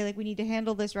therapists and say like, we need to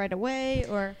handle this right away,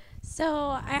 or? So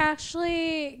I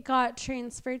actually got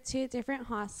transferred to a different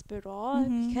hospital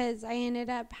because I ended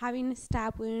up having a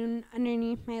stab wound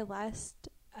underneath my left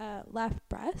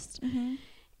breast.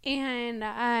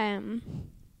 And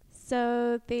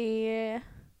so they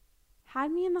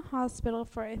had me in the hospital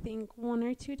for, I think, 1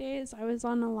 or 2 days. I was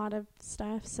on a lot of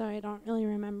stuff, so I don't really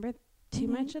remember too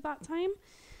much at that time.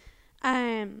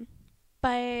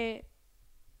 But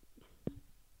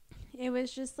it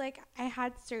was just like I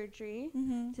had surgery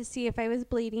to see if I was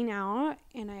bleeding out,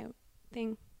 and I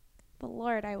thank the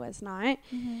Lord I was not.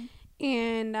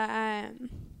 And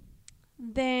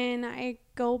then I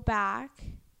go back.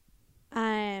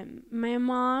 My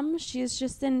mom, she's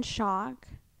just in shock.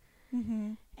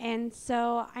 And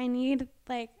so I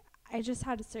just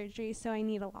had a surgery, so I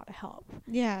need a lot of help.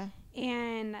 Yeah.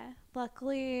 And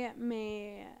luckily,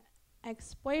 my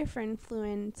ex-boyfriend flew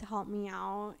in to help me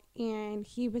out, and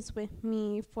he was with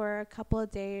me for a couple of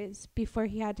days before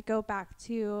he had to go back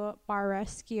to bar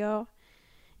rescue.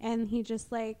 And he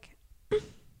just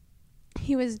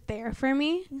he was there for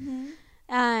me.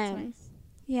 That's nice.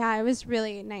 Yeah, it was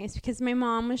really nice because my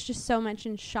mom was just so much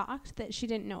in shock that she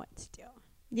didn't know what to do.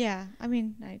 Yeah, I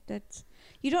mean, that's,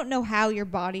 you don't know how your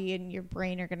body and your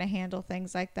brain are going to handle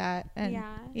things like that. And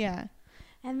yeah.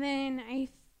 And then I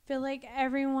feel like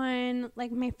everyone,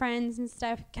 like my friends and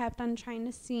stuff, kept on trying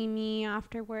to see me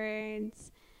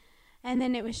afterwards. And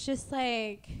then it was just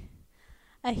like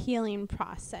a healing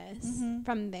process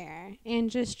from there, and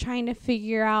just trying to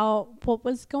figure out what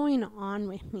was going on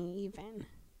with me even.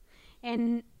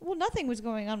 And well, nothing was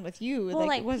going on with you. Well,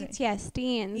 like it wasn't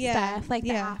PTSD and stuff, like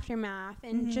the aftermath,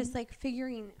 and just like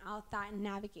figuring out that and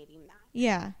navigating that.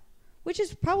 Yeah. Which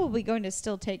is probably going to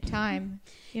still take time,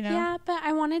 you know? Yeah, but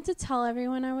I wanted to tell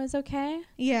everyone I was okay.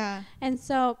 Yeah. And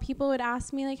so people would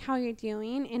ask me, like, how you're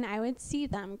doing, and I would see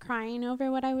them crying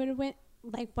over what I went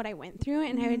through,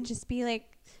 and I would just be like,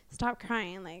 stop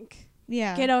crying, like,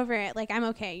 get over it. Like, I'm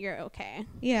okay. You're okay.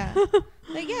 Yeah.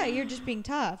 Like, yeah, you're just being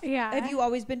tough. Yeah. Have you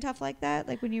always been tough like that?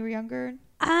 Like when you were younger?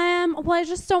 Well, I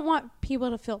just don't want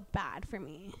people to feel bad for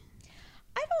me.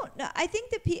 I don't know. I think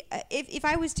that if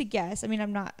I was to guess, I mean,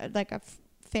 I'm not like a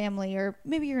family, or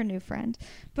maybe you're a new friend,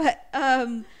 but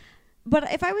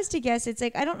if I was to guess, it's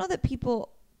like, I don't think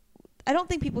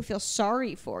people feel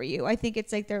sorry for you. I think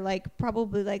it's like, they're like,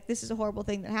 probably like, this is a horrible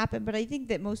thing that happened. But I think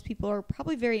that most people are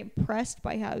probably very impressed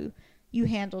by how you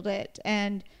handled it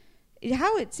and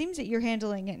how it seems that you're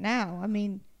handling it now. I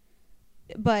mean,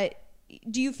 but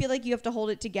do you feel like you have to hold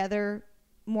it together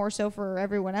more so for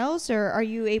everyone else, or are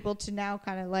you able to now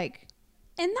kind of like,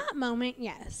 in that moment,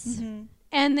 yes.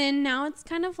 And then now it's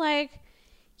kind of like,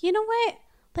 you know what,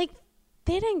 like,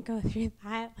 they didn't go through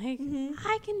that, like,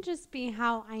 I can just be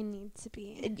how I need to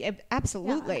be.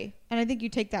 Absolutely. And I think you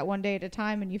take that one day at a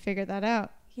time and you figure that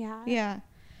out. Yeah.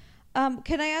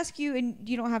 Can I ask you, and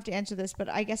you don't have to answer this, but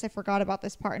I guess I forgot about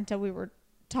this part until we were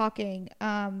talking,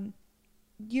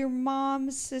 your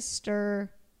mom's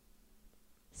sister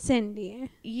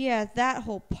Cindy. Yeah, that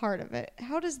whole part of it.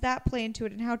 How does that play into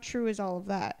it, and how true is all of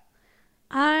that?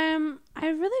 I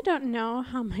really don't know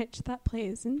how much that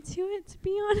plays into it, to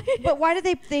be honest. But why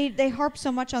do they harp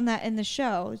so much on that in the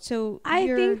show? So I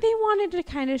think they wanted to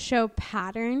kind of show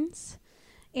patterns,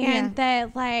 and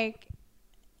that like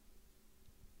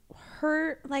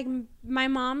her, like my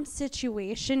mom's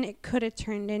situation, it could have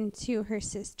turned into her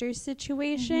sister's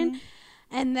situation,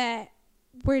 and that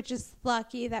we're just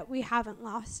lucky that we haven't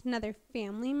lost another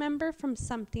family member from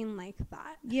something like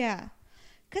that. Yeah.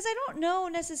 Because I don't know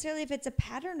necessarily if it's a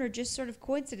pattern or just sort of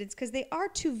coincidence, because they are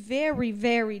two very,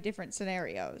 very different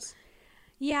scenarios.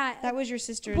 Yeah. That was your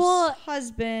sister's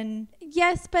husband.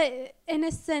 Yes, but in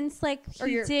a sense, like,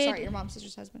 your mom's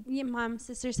sister's husband. Yeah, mom's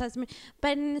sister's husband.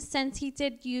 But in a sense, he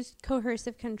did use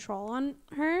coercive control on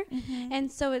her. And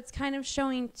so it's kind of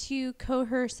showing two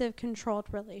coercive, controlled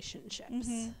relationships.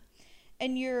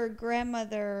 And your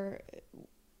grandmother,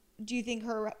 do you think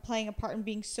her playing a part in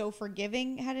being so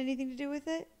forgiving had anything to do with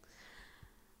it?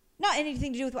 Not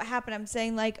anything to do with what happened. I'm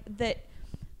saying like that,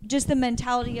 just the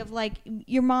mentality of like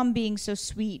your mom being so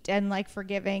sweet and like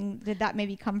forgiving. Did that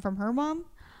maybe come from her mom?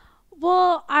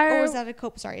 Well, or was that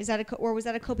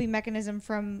a coping mechanism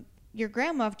from your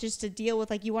grandma just to deal with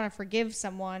like you want to forgive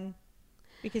someone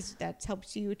because that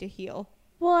helps you to heal?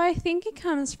 Well, I think it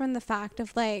comes from the fact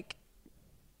of like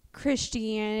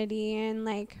Christianity and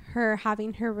like her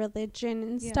having her religion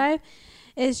and stuff.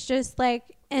 Is just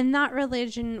like in that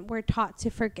religion we're taught to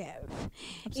forgive.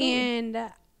 Absolutely.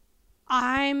 And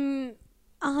I'm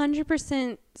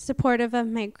 100% supportive of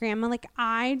my grandma. Like,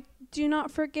 I do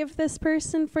not forgive this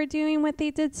person for doing what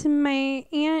they did to my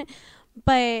aunt,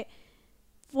 but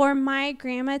for my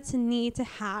grandma to need to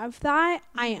have that,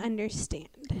 I understand.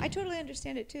 I totally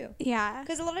understand it too. Yeah.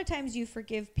 Because a lot of times you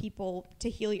forgive people to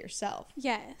heal yourself.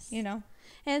 Yes. You know?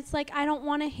 And it's like, I don't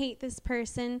want to hate this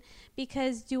person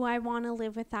because do I want to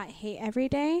live with that hate every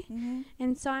day? Mm-hmm.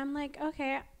 And so I'm like,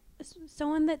 okay,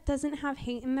 someone that doesn't have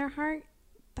hate in their heart,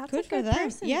 that's Good a good for them.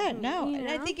 person. Yeah, to me, no. you And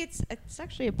I know? think it's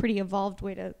actually a pretty evolved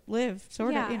way to live,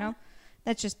 sort of, you Yeah. know?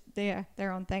 That's just their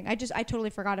own thing. I totally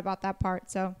forgot about that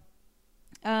part. So,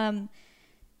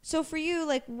 so for you,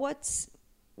 like, what's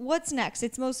next?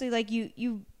 It's mostly like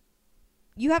you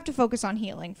have to focus on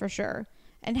healing for sure.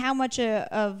 And how much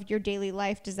of your daily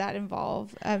life does that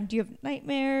involve? Do you have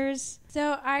nightmares?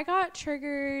 So I got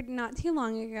triggered not too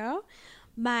long ago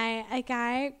by a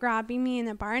guy grabbing me in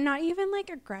a bar, not even like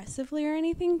aggressively or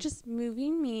anything, just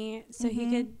moving me so he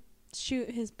could shoot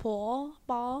his pool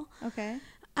ball. Okay.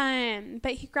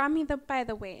 But he grabbed me by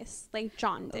the waist, like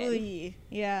John did. Oy,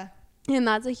 yeah. And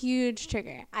that's a huge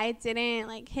trigger. I didn't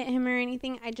like hit him or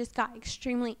anything. I just got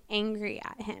extremely angry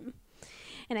at him.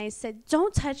 And I said,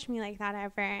 don't touch me like that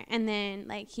ever. And then,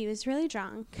 like, he was really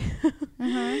drunk.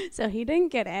 So he didn't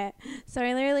get it. So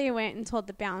I literally went and told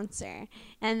the bouncer.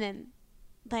 And then,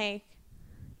 like,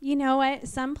 you know what?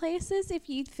 Some places, if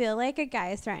you feel like a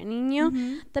guy is threatening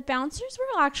you, the bouncers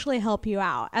will actually help you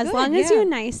out. As Good, long as yeah. you're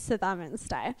nice to them and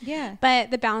stuff. Yeah.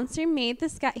 But the bouncer made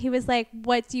this guy, he was like,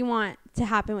 what do you want to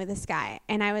happen with this guy?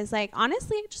 And I was like,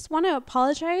 honestly, I just want to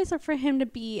apologize for him to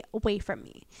be away from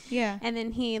me. Yeah. And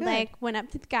then he Good. like went up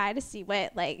to the guy to see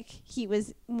what like he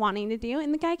was wanting to do.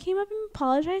 And the guy came up and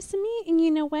apologized to me. And you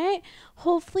know what?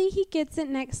 Hopefully he gets it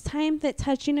next time that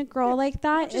touching a girl like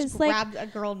that Just is like grab a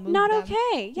girl and move not them.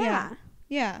 okay. Yeah.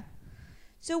 Yeah.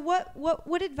 So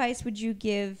what advice would you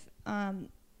give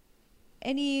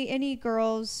any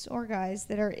girls or guys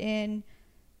that are in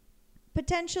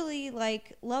potentially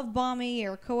like love bombing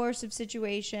or coercive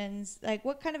situations? Like,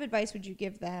 what kind of advice would you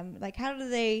give them? Like, how do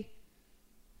they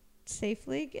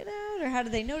safely get out, or how do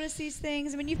they notice these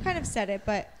things? I mean, you've kind of said it,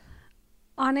 but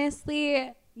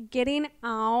Honestly, getting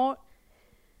out,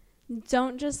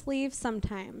 don't just leave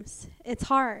sometimes. It's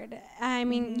hard. I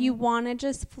mean, you want to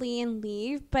just flee and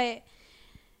leave, but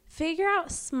figure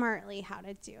out smartly how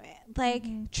to do it.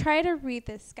 Like, try to read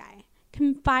this guy.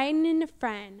 Confide in a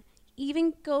friend.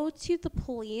 Even go to the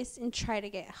police and try to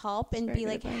get help and very be good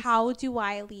like, advice. how do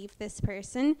I leave this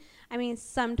person? I mean,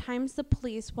 sometimes the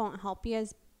police won't help you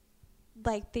as,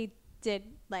 like, they did,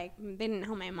 like, they didn't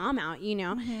help my mom out, you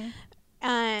know?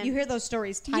 you hear those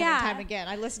stories time Yeah. and time again.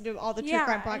 I listen to all the true Yeah.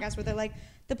 crime podcasts where they're like,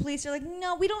 the police are like,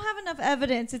 no, we don't have enough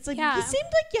evidence. It's like, Yeah. you seemed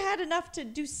like you had enough to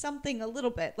do something a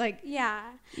little bit. Like, Yeah.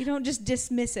 you don't just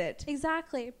dismiss it.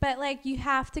 Exactly. But, like, you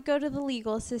have to go to the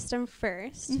legal system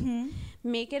first.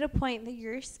 Make it a point that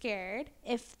you're scared.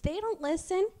 If they don't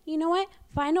listen, you know what?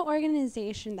 Find an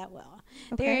organization that will.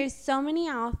 Okay. There's so many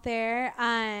out there.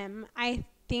 I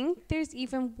think there's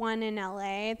even one in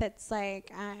LA that's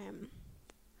like,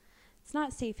 it's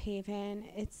not Safe Haven.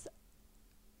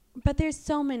 But there's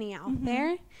so many out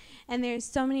there, and there's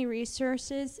so many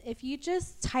resources. If you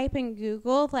just type in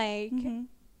Google, like,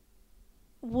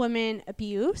 women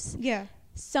abuse, Yeah.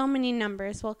 so many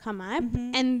numbers will come up.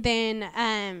 And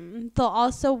then they'll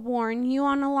also warn you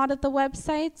on a lot of the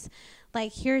websites,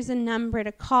 like, here's a number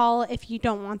to call if you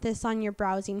don't want this on your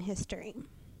browsing history.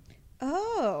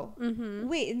 Oh.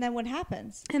 Wait, and then what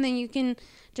happens? And then you can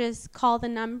just call the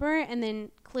number and then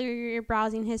clear your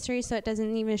browsing history so it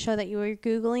doesn't even show that you were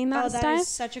Googling that stuff. That is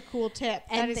such a cool tip.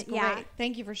 And that is great. yeah.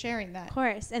 Thank you for sharing that. Of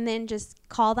course. And then just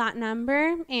call that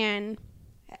number, and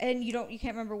And you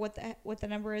can't remember what the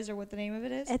number is or what the name of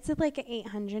it is? it's like an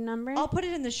 800 number. I'll put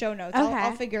it in the show notes. Okay.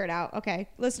 I'll figure it out. Okay.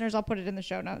 Listeners, I'll put it in the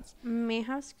show notes. May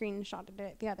have screenshotted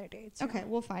it the other day too. Okay,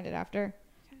 we'll find it after.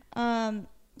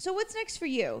 So what's next for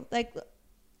you? Like,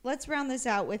 let's round this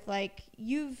out with, like,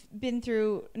 you've been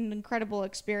through an incredible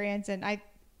experience, and I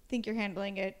think you're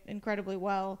handling it incredibly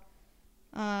well.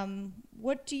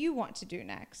 What do you want to do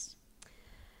next?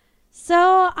 So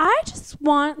I just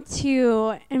want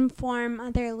to inform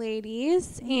other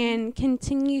ladies and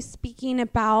continue speaking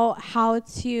about how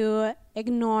to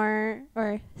ignore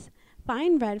or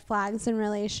find red flags in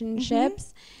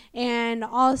relationships, and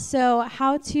also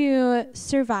how to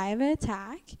survive an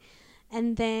attack,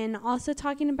 and then also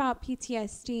talking about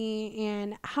PTSD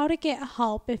and how to get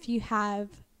help if you have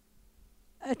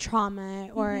a trauma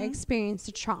or experienced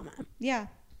a trauma. Yeah.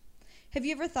 Have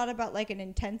you ever thought about, like, an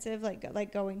intensive,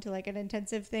 like going to, like, an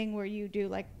intensive thing where you do,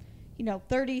 like,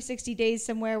 30, 60 days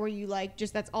somewhere where you, like,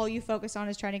 just that's all you focus on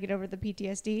is trying to get over the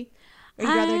PTSD? Or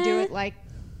you'd rather do it, like,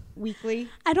 weekly?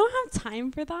 I don't have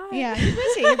time for that. Yeah, you're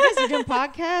busy. You're busy doing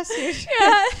podcasts.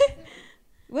 Yeah.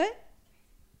 What?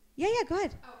 Yeah, go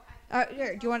ahead.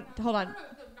 Here, do you want? Hold on. No,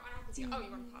 I have to see it. Oh,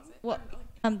 you want to pause it? Well,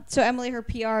 so Emily, her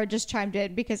PR just chimed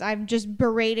in because I'm just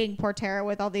berating poor Terra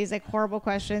with all these like horrible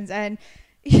questions, and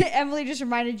Emily just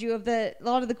reminded you of a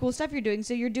lot of the cool stuff you're doing.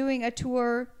 So you're doing a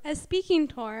tour, a speaking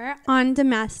tour on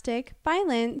domestic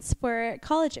violence for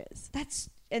colleges.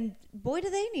 And boy, do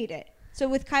they need it. So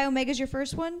with Chi Omega's your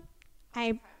first one?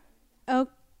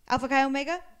 Alpha Chi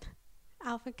Omega?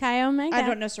 Alpha Chi Omega. I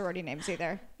don't know sorority names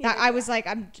either. I was like,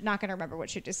 I'm not going to remember what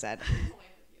she just said.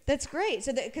 That's great.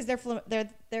 So because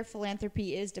their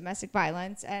philanthropy is domestic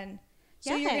violence, and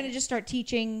so you're going to just start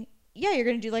teaching. Yeah, you're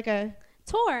going to do like a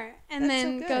tour, and That's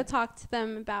then so go good. talk to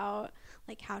them about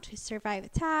like how to survive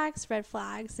attacks, red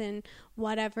flags, and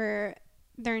whatever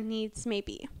their needs may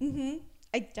be. Mm-hmm.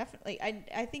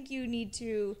 I think you need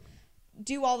to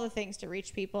do all the things to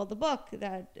reach people. The book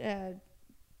that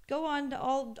go on to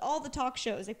all the talk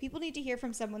shows. Like people need to hear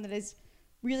from someone that has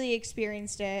really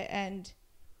experienced it and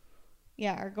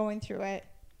are going through it.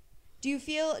 Do you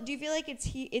feel like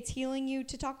it's healing you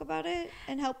to talk about it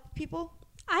and help people?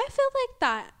 I feel like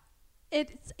that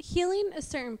it's healing a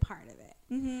certain part of it.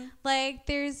 Mm-hmm. Like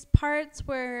there's parts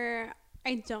where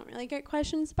I don't really get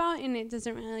questions about, and it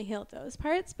doesn't really heal those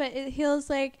parts, but it heals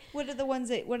like. What are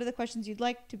the questions you'd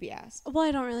like to be asked? Well,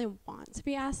 I don't really want to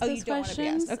be asked those you don't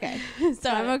questions. want to be asked. Okay. So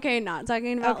I'm okay not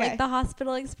talking about Okay. like the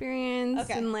hospital experience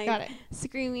Okay, and like got it.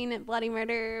 screaming at bloody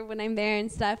murder when I'm there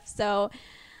and stuff. So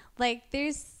like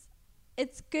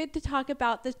it's good to talk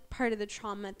about the part of the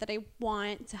trauma that I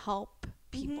want to help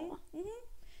people. Mm-hmm.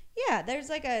 Yeah,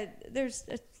 there's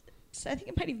I think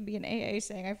it might even be an AA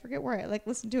saying. I forget where I like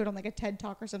listened to it on like a TED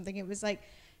talk or something. It was like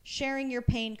sharing your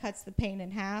pain cuts the pain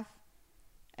in half,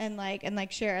 and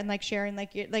sharing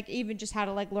like even just how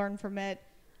to like learn from it.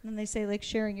 And then they say like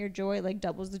sharing your joy like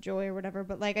doubles the joy or whatever.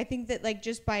 But like I think that like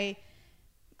just by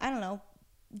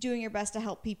doing your best to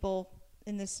help people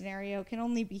in this scenario can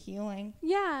only be healing.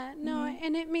 Yeah, no,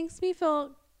 and it makes me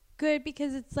feel good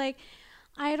because it's like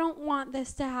I don't want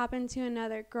this to happen to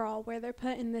another girl where they're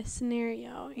put in this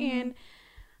scenario. And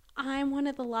I'm one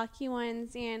of the lucky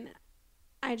ones, and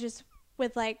I just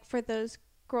would like for those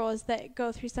girls that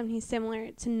go through something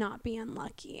similar to not be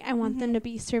unlucky. I want them to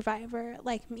be survivor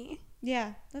like me.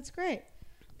 Yeah, that's great.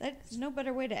 There's no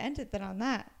better way to end it than on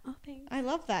that. Oh, thanks. I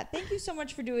love that. Thank you so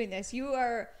much for doing this. You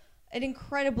are an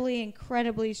incredibly,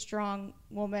 incredibly strong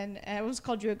woman. I almost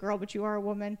called you a girl, but you are a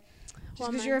woman.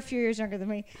 Just because you're a few years younger than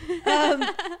me.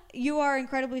 You are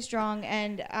incredibly strong,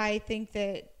 and I think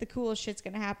that the coolest shit's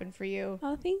going to happen for you.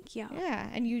 Oh, thank you. Yeah,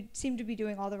 and you seem to be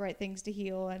doing all the right things to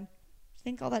heal, and I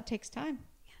think all that takes time.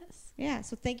 Yes. Yeah,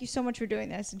 so thank you so much for doing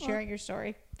this and sharing your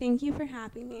story. Thank you for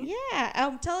having me.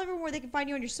 Yeah, tell everyone where they can find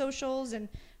you on your socials and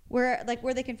where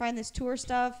they can find this tour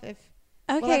stuff.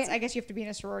 Okay. I guess you have to be in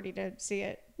a sorority to see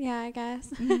it. Yeah, I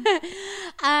guess.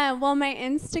 Well, my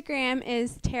Instagram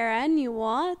is Terra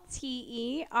Newell,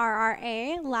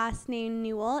 Terra, last name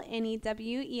Newell,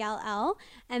 Newell.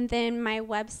 And then my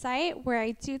website, where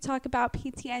I do talk about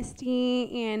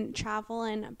PTSD and travel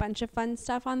and a bunch of fun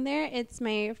stuff on there. It's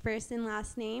my first and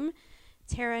last name,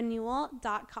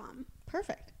 terranewell.com.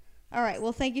 Perfect. All right.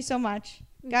 Well, thank you so much.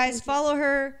 Guys, follow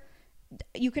her.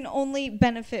 You can only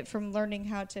benefit from learning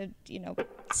how to,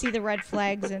 see the red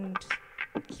flags and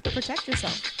protect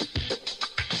yourself.